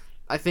potential.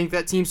 I think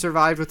that team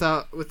survived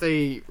with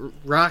a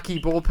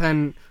rocky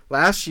bullpen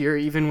last year,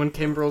 even when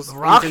Kimbrel's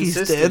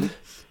inconsistent.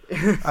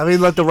 Did. I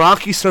mean, like the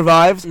Rockies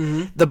survived,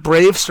 the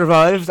Braves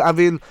survived. I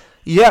mean,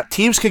 yeah,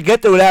 teams can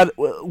get there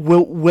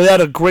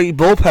without a great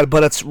bullpen,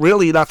 but it's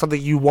really not something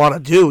you want to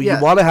do. Yeah.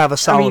 You want to have a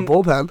solid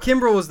bullpen.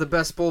 Kimbrel was the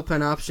best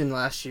bullpen option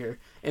last year,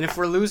 and if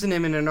we're losing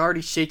him in an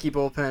already shaky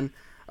bullpen,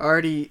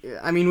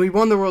 we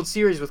won the World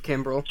Series with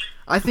Kimbrel.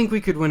 I think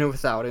we could win it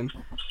without him.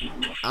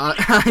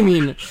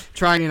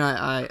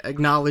 I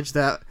acknowledge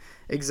that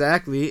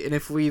exactly, and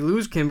if we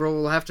lose Kimbrel,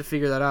 we'll have to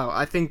figure that out.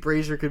 I think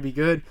Brazier could be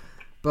good,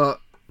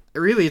 but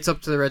really it's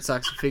up to the Red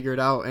Sox to figure it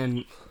out,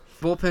 and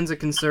bullpen's a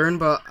concern,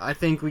 but I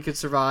think we could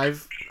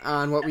survive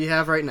on what we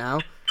have right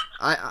now.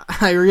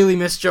 I really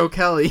miss Joe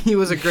Kelly. He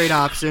was a great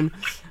option,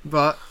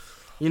 but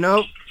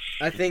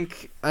I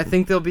think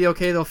they'll be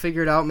okay. They'll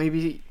figure it out.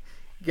 Maybe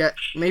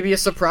a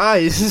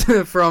surprise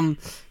from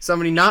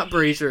somebody not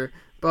Brazier.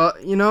 But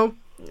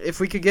if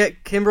we could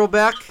get Kimbrel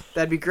back,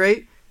 that'd be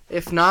great.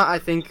 If not, I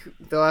think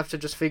they'll have to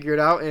just figure it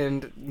out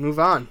and move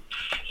on.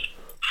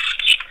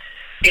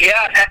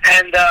 Yeah,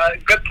 and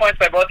good points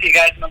by both of you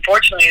guys. And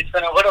unfortunately, it's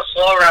been a little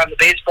slower on the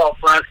baseball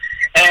front.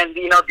 And,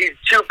 these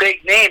two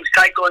big names,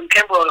 Keuchel and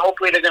Kimbrel,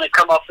 hopefully they're going to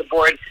come off the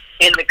board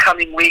in the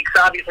coming weeks.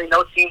 Obviously,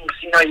 no teams,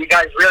 you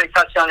guys really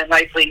touched on it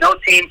nicely. No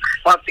team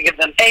wants to give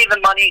them A, the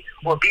money,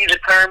 or B, the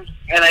terms.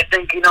 And I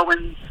think,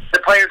 when the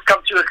players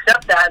come to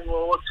accept that and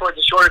we'll look towards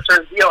a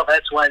shorter-term deal,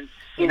 that's when,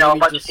 a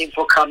bunch of teams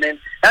will come in.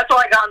 That's all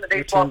I got on the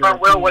baseball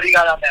front. Will, what do you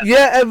got on that?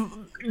 Yeah, and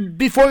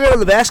before we get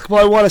into basketball,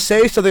 I want to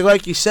say something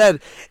like you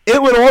said.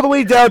 It went all the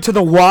way down to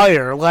the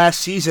wire last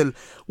season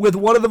with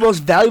one of the most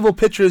valuable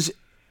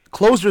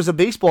closers of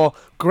baseball,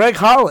 Greg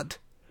Holland.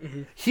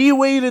 Mm-hmm. He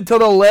waited until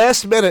the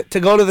last minute to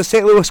go to the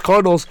St. Louis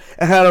Cardinals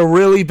and had a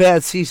really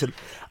bad season.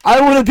 I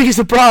wouldn't be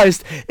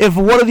surprised if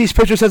one of these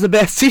pitchers has a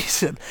bad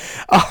season.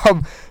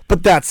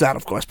 But that's that,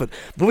 of course. But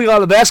moving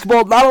on to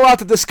basketball, not a lot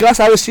to discuss.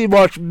 Obviously,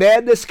 March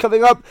Madness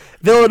coming up.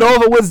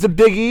 Villanova wins the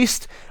Big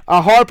East.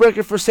 A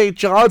heartbreaker for St.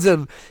 John's,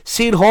 and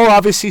Seton Hall,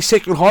 obviously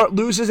Sacred Heart,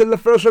 loses in the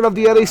first round of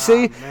the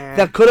NEC.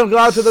 That could have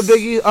gone to the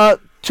Big East,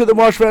 to the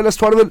March Madness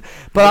tournament.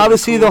 But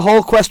obviously, the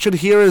whole question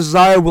here is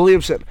Zion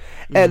Williamson,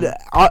 and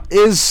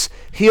is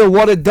he a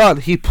one and done?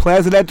 He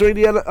plans on entering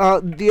the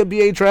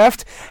NBA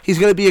draft. He's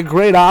going to be a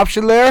great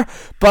option there.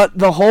 But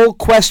the whole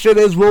question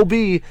will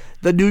be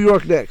the New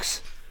York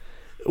Knicks.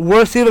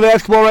 Worst team of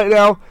basketball right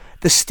now.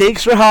 The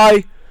stakes are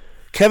high.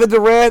 Kevin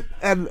Durant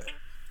and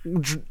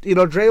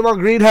Draymond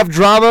Green have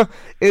drama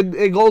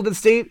in Golden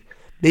State.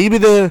 Maybe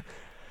the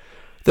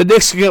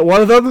Knicks can get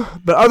one of them.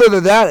 But other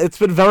than that, it's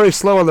been very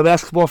slow on the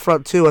basketball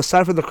front too.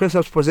 Aside from the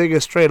Kristaps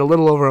Porzingis trade a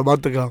little over a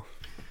month ago.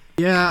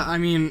 Yeah, I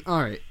mean,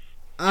 all right.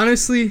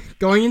 Honestly,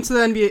 going into the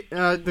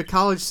NBA, the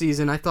college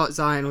season, I thought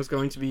Zion was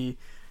going to be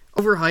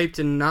overhyped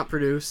and not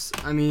produce.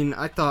 I mean,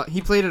 I thought he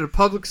played at a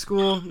public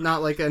school,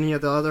 not like any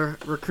of the other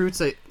recruits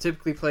that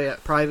typically play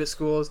at private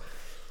schools.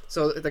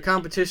 So the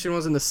competition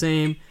wasn't the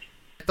same.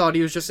 I thought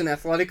he was just an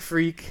athletic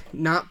freak,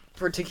 not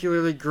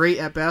particularly great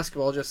at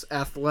basketball, just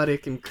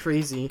athletic and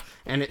crazy,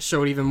 and it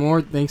showed even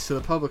more thanks to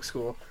the public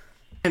school.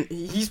 And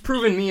he's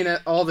proven me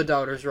and all the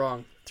doubters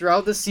wrong.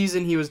 Throughout the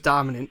season, he was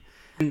dominant.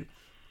 And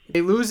they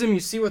lose him, you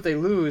see what they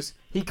lose.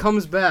 He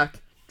comes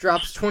back,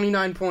 drops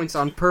 29 points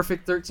on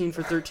perfect 13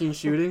 for 13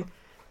 shooting.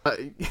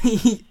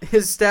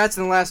 His stats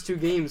in the last two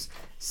games,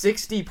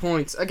 60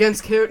 points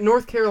against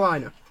North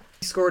Carolina.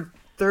 He scored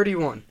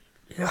 31.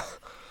 Yeah.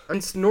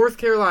 Against North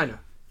Carolina.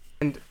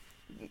 And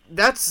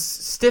that's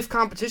stiff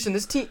competition.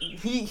 This team,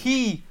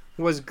 he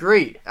was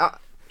great.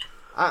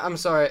 I'm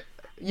sorry.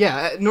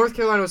 Yeah, North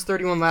Carolina was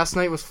 31 last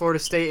night, was Florida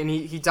State, and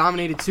he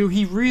dominated too.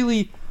 He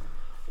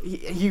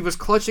was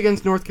clutch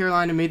against North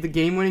Carolina, made the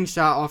game-winning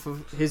shot off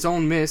of his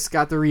own miss,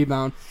 got the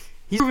rebound.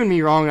 He's proven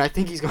me wrong, and I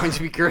think he's going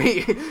to be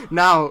great.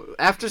 Now,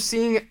 after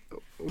seeing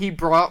he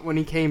brought when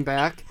he came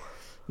back,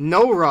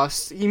 no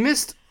rust. He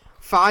missed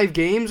 5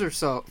 or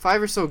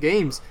so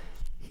games,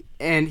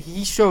 and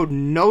he showed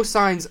no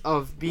signs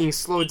of being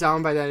slowed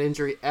down by that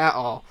injury at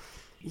all.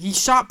 He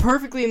shot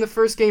perfectly in the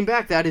first game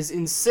back. That is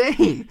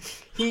insane.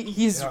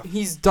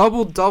 He's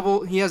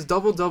double-double. He has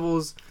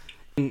double-doubles,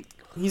 and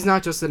he's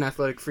not just an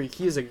athletic freak.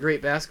 He is a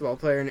great basketball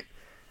player, and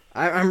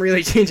I'm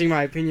really changing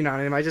my opinion on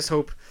him. I just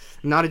hope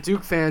I'm not a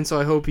Duke fan, so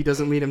I hope he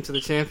doesn't lead him to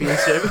the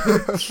championship.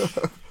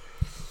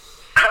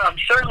 I'm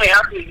certainly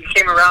happy you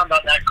came around on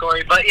that,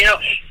 Corey. But,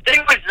 the thing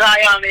with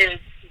Zion is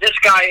this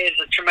guy is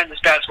a tremendous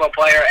basketball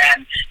player,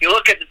 and you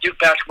look at the Duke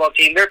basketball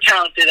team, they're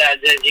talented as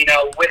is,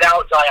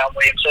 without Zion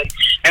Williamson.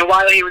 And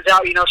while he was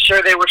out,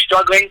 sure, they were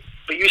struggling,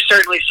 but you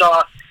certainly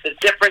saw the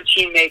difference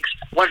he makes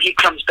when he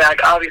comes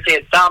back. Obviously,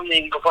 a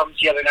dominating performance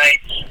the other night.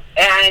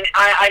 And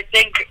I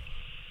think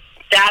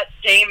that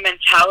same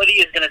mentality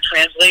is going to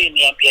translate in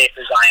the NBA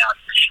for Zion.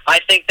 I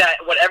think that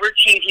whatever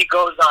team he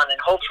goes on,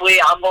 and hopefully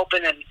I'm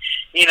hoping, and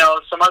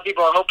some other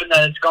people are hoping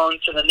that it's going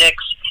to the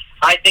Knicks,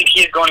 I think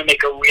he's going to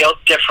make a real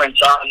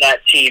difference on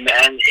that team.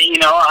 And,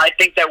 I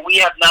think that we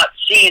have not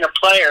seen a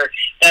player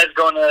that is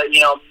going to,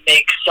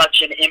 make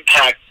such an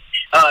impact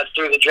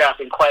through the draft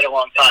in quite a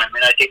long time.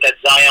 And I think that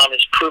Zion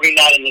is proving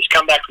that in his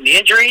comeback from the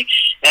injury.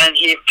 And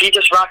if he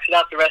just rocks it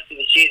out the rest of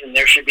the season,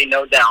 there should be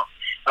no doubt,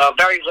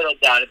 very little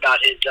doubt about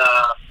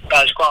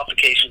his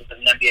qualifications as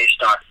an NBA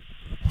star.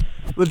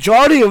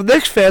 Majority of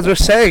Knicks fans are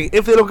saying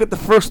if they don't get the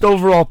first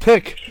overall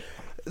pick,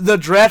 the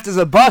draft is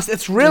a bust.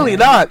 It's really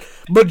not.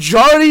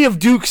 Majority of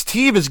Duke's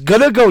team is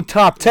going to go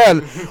top 10,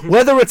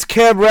 whether it's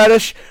Cam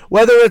Reddish,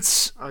 whether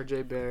it's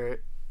RJ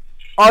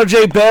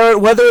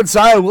Barrett, whether it's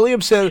Zion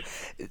Williamson.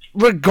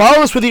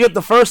 Regardless whether you get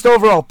the first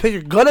overall pick,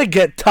 you're going to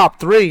get top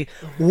 3,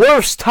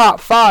 worst top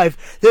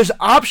 5. There's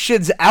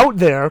options out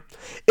there.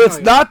 It's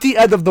not the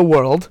end of the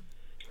world.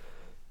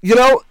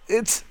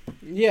 It's...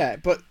 Yeah,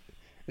 but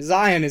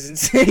Zion is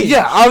insane.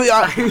 Yeah,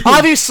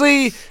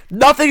 obviously,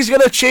 nothing's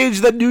going to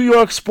change the New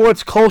York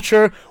sports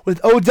culture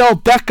with Odell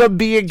Beckham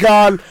being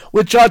gone,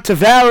 with John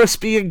Tavares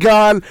being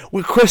gone,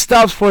 with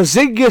Kristaps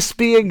Porzingis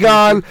being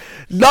gone.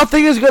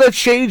 Nothing is going to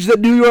change the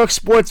New York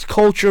sports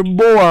culture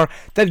more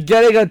than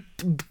getting a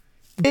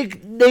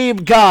big-name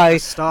guy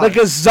like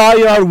a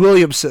Zion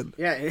Williamson.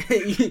 Yeah,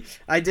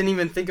 I didn't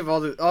even think of all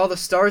the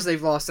stars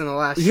they've lost in the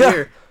last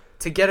year.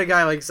 To get a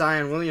guy like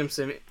Zion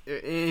Williamson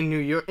in New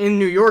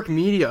York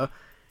media,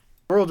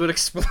 the world would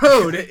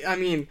explode. I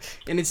mean,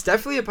 and it's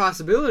definitely a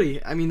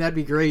possibility. I mean, that'd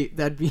be great.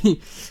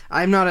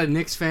 I'm not a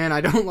Knicks fan.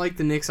 I don't like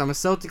the Knicks. I'm a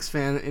Celtics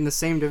fan. In the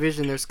same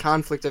division, there's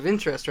conflict of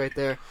interest right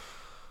there.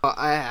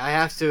 I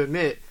have to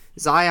admit,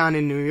 Zion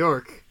in New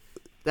York,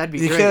 that'd be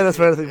great. You can't ask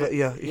for anything, but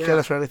you can't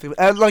ask for anything.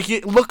 And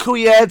look who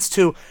he adds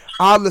to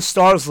on the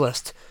stars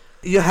list.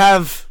 You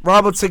have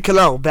Robinson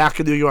Cano back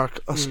in New York,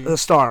 a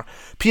star.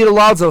 Pete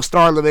Alonso,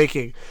 star in the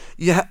making.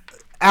 You have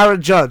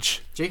Aaron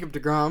Judge. Jacob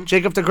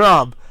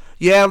DeGrom.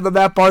 You have the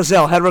Matt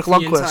Barzell, Henrik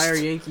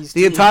Lundqvist.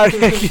 The entire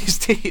Yankees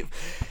team.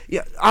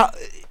 Yeah,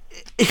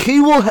 he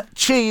will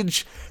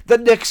change the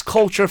Knicks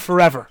culture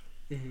forever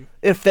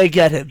if they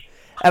get him.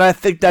 And I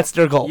think that's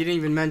their goal. You didn't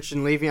even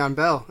mention Le'Veon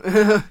Bell.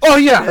 Oh,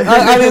 yeah.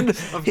 I mean,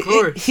 of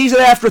course. He's an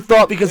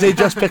afterthought because they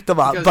just picked him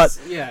up. But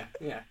yeah.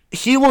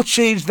 he will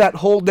change that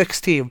whole Knicks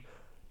team,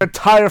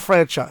 entire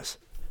franchise,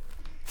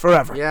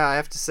 forever. Yeah, I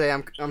have to say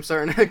I'm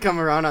starting to come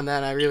around on that,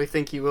 and I really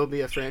think he will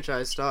be a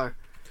franchise star.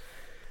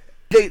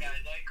 I agree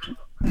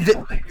 100%.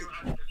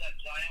 Zion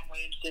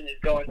Williamson is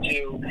going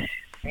to,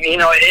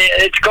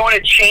 it's going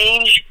to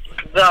change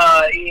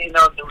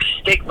the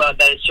stigma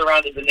that has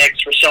surrounded the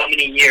Knicks for so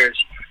many years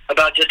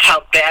about just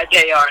how bad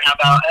they are and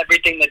about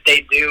everything that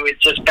they do. It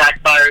just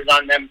backfires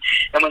on them.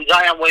 And when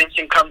Zion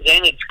Williamson comes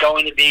in, it's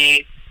going to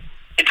be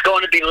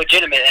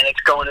legitimate, and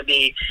it's going to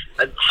be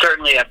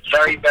certainly a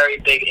very, very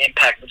big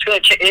impact. It's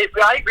going to.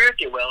 I agree with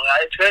you, Will.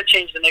 It's going to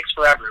change the Knicks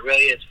forever. It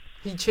really is.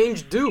 He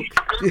changed Duke.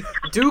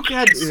 Duke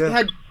had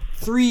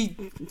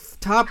 3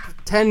 top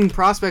 10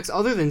 prospects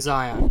other than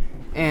Zion,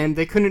 and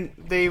they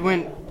couldn't. They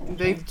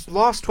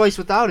lost twice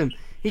without him.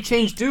 He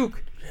changed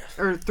Duke.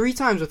 Or 3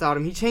 times without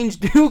him. He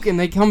changed Duke, and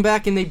they come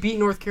back and they beat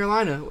North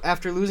Carolina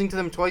after losing to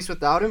them twice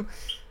without him.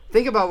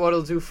 Think about what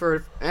it'll do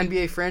for an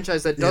NBA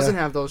franchise that doesn't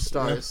have those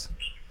stars.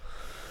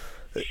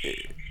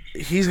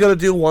 He's going to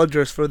do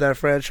wonders for that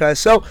franchise.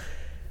 So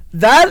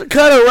that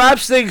kind of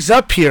wraps things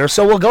up here.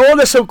 So we'll go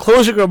into some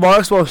closing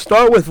remarks. We'll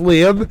start with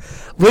Liam.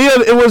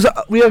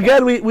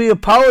 Liam, we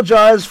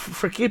apologize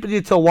for keeping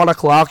you till 1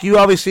 o'clock. You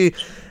obviously,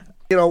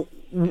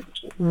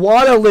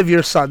 want to live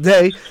your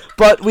Sunday,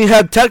 but we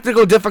had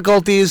technical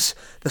difficulties.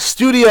 The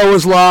studio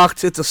was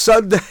locked. It's a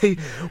Sunday.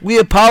 We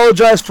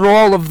apologize for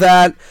all of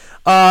that.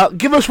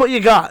 Give us what you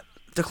got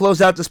to close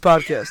out this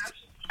podcast.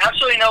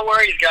 Absolutely no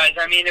worries, guys.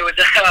 I mean,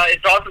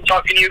 it's awesome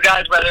talking to you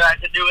guys, whether I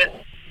had to do it,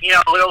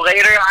 a little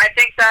later. I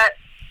think that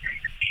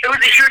it was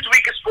a huge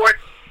week of sports,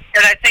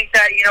 and I think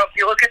that, if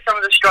you look at some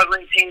of the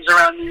struggling teams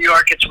around New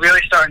York, it's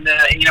really starting to,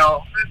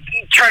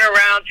 turn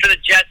around for the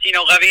Jets,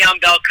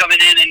 Le'Veon Bell coming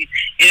in and,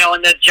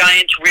 and the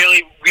Giants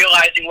really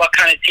realizing what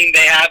kind of team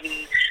they have and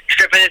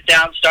stripping it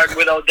down, starting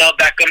with Odell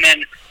Beckham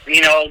and,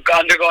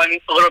 undergoing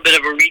a little bit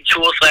of a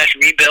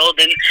retool/rebuild.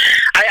 And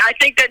I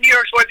think that New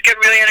York sports get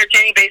really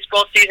entertaining.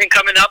 Baseball season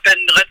coming up, and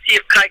let's see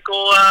if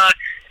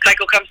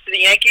Keuchel comes to the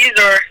Yankees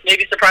or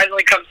maybe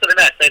surprisingly comes to the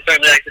Mets. I'd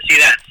certainly like to see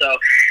that. So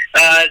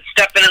it's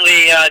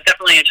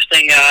definitely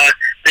interesting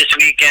this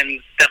week, and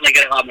definitely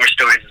get a lot more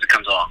stories as it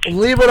comes along.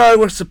 Liam and I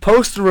were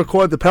supposed to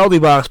record the Penalty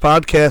Box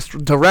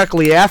podcast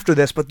directly after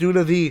this, but due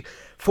to the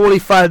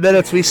 45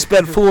 minutes we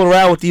spent fooling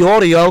around with the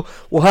audio,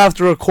 we'll have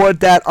to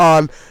record that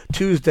on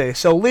Tuesday.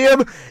 So,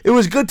 Liam, it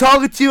was good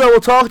talking to you. I will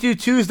talk to you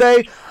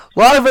Tuesday. A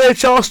lot of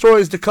NHL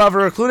stories to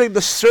cover, including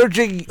the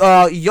surging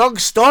young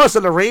stars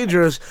of the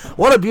Rangers.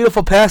 What a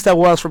beautiful pass that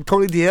was from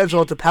Tony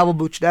DeAngelo to Pavel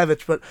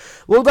Buchnevich. But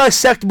we'll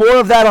dissect more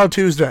of that on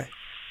Tuesday.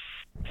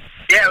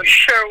 Yeah, we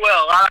sure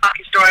will. A lot of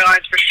hockey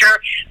storylines for sure.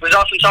 It was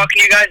awesome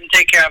talking to you guys, and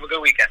take care. Have a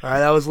good weekend. All right,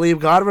 that was Liam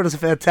Godwin. Does a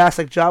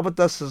fantastic job with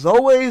us as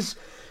always.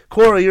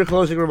 Corey, your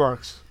closing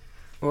remarks.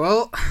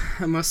 Well,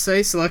 I must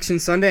say, Selection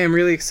Sunday, I'm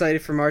really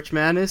excited for March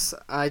Madness.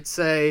 I'd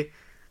say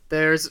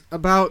there's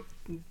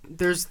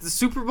the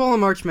Super Bowl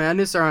and March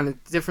Madness are on a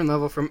different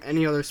level from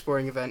any other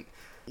sporting event.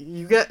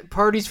 You get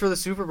parties for the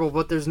Super Bowl,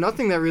 but there's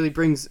nothing that really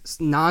brings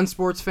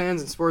non-sports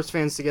fans and sports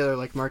fans together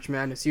like March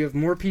Madness. You have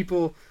more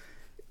people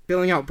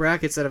filling out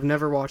brackets that have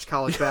never watched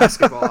college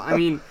basketball. I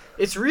mean,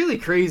 it's really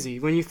crazy.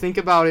 When you think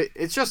about it,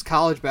 it's just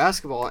college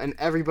basketball, and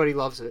everybody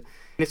loves it.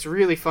 It's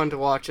really fun to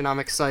watch, and I'm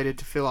excited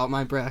to fill out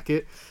my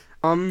bracket.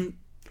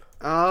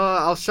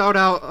 I'll shout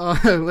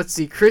out, let's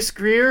see, Chris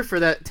Greer for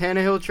that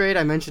Tannehill trade.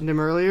 I mentioned him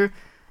earlier.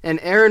 And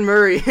Aaron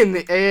Murray in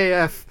the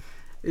AAF.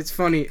 It's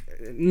funny.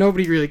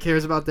 Nobody really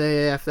cares about the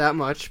AAF that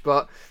much,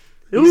 but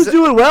it was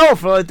doing well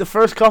for like the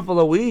first couple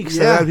of weeks,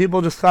 and then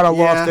people just kind of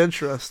lost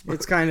interest.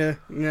 It's kind of,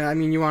 I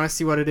mean, you want to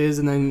see what it is,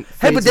 and then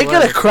hey, but they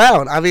get a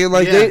crowd. I mean,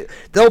 like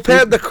they'll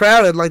pay the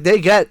crowd, and like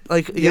they get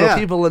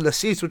people in the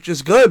seats, which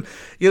is good.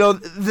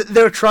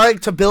 They're trying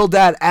to build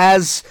that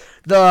as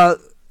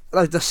the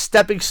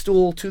stepping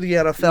stool to the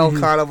NFL,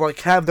 kind of like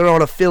have their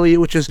own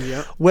affiliate, which is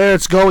where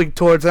it's going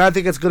towards, and I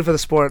think it's good for the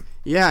sport.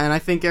 Yeah, and I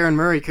think Aaron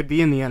Murray could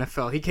be in the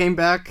NFL. He came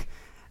back.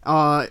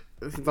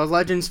 The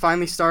Legends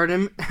finally started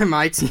him.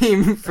 My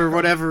team, for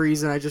whatever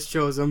reason, I just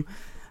chose him.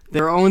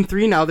 They're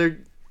 0-3 now. They're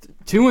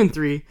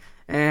 2-3,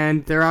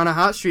 and they're on a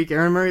hot streak.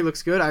 Aaron Murray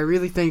looks good. I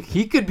really think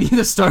he could be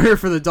the starter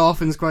for the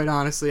Dolphins, quite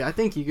honestly. I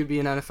think he could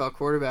be an NFL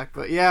quarterback.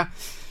 But yeah,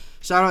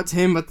 shout out to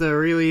him. But the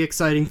really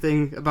exciting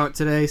thing about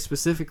today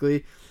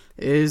specifically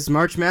is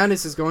March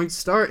Madness is going to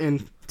start,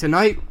 and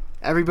tonight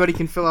everybody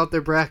can fill out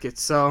their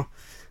brackets. So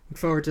look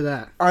forward to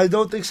that. I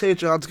don't think St.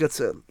 John's gets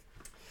in.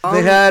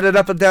 They had an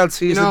up and down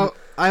season.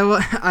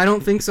 I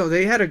don't think so.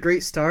 They had a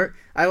great start.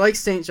 I like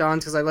St.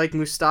 John's because I like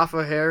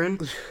Mustafa Heron.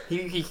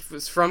 He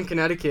was from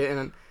Connecticut,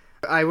 and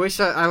I wish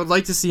I would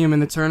like to see him in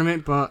the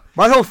tournament, but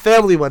My whole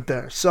family went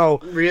there. So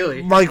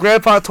really, my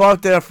grandpa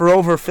taught there for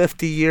over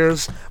 50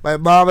 years. My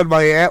mom and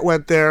my aunt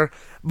went there.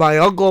 My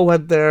uncle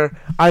went there.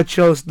 I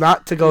chose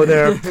not to go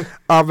there.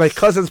 My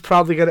cousin's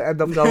probably going to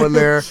end up going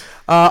there.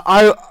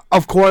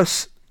 Of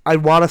course, I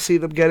want to see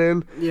them get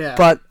in, yeah.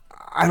 but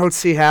I don't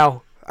see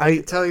how. I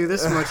can tell you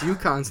this much: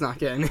 UConn's not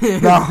getting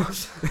in. No,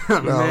 Oh,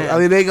 no. man. I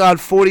mean, they got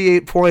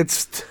 48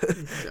 points to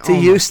Oh my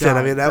Houston. God,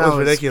 I mean, that was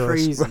ridiculous.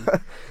 Crazy.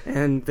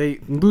 And they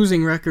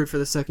losing record for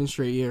the second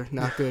straight year.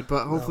 Not good.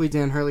 But hopefully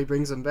Dan Hurley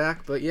brings them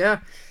back. But yeah,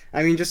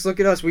 I mean, just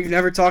look at us. We've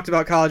never talked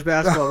about college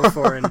basketball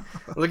before, and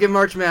look at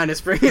March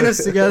Madness bringing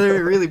us together.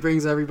 It really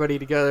brings everybody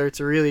together.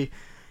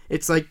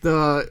 It's like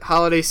the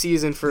holiday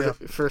season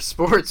for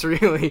sports.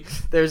 Really,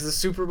 there's the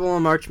Super Bowl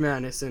and March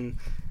Madness, and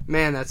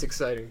man, that's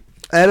exciting.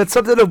 And it's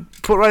something to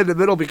put right in the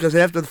middle because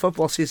after the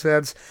football season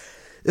ends,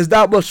 there's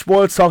not much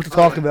sports talk to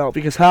talk about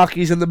because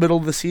hockey's in the middle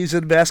of the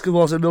season,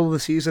 basketball's in the middle of the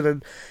season,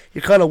 and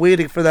you're kind of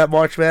waiting for that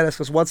March Madness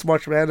because once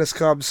March Madness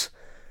comes,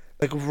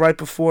 like right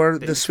before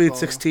the Sweet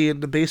 16,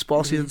 the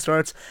baseball season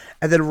starts,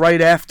 and then right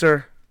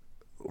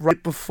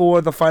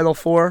before the Final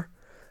Four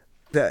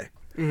day.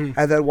 Mm-hmm.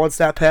 And then once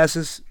that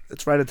passes,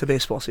 it's right into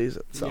baseball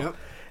season. So. Yep.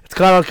 It's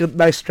kind of like a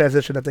nice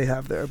transition that they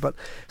have there.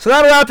 So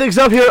that'll wrap things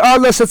up here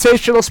on the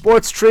Sensational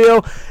Sports Trio.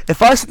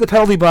 If I said the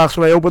penalty box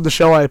when I opened the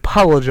show, I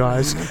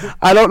apologize.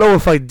 I don't know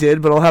if I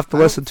did, but I'll have to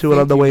listen to it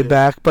on the way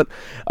back. But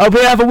on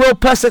behalf of Will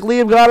Pesic,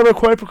 Liam Gottimer,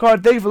 Corey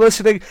Picard, thank you for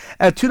listening.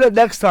 And tune in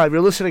next time.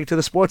 You're listening to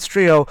the Sports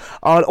Trio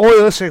on all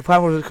your listening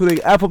platforms,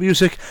 including Apple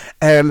Music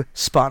and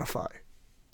Spotify.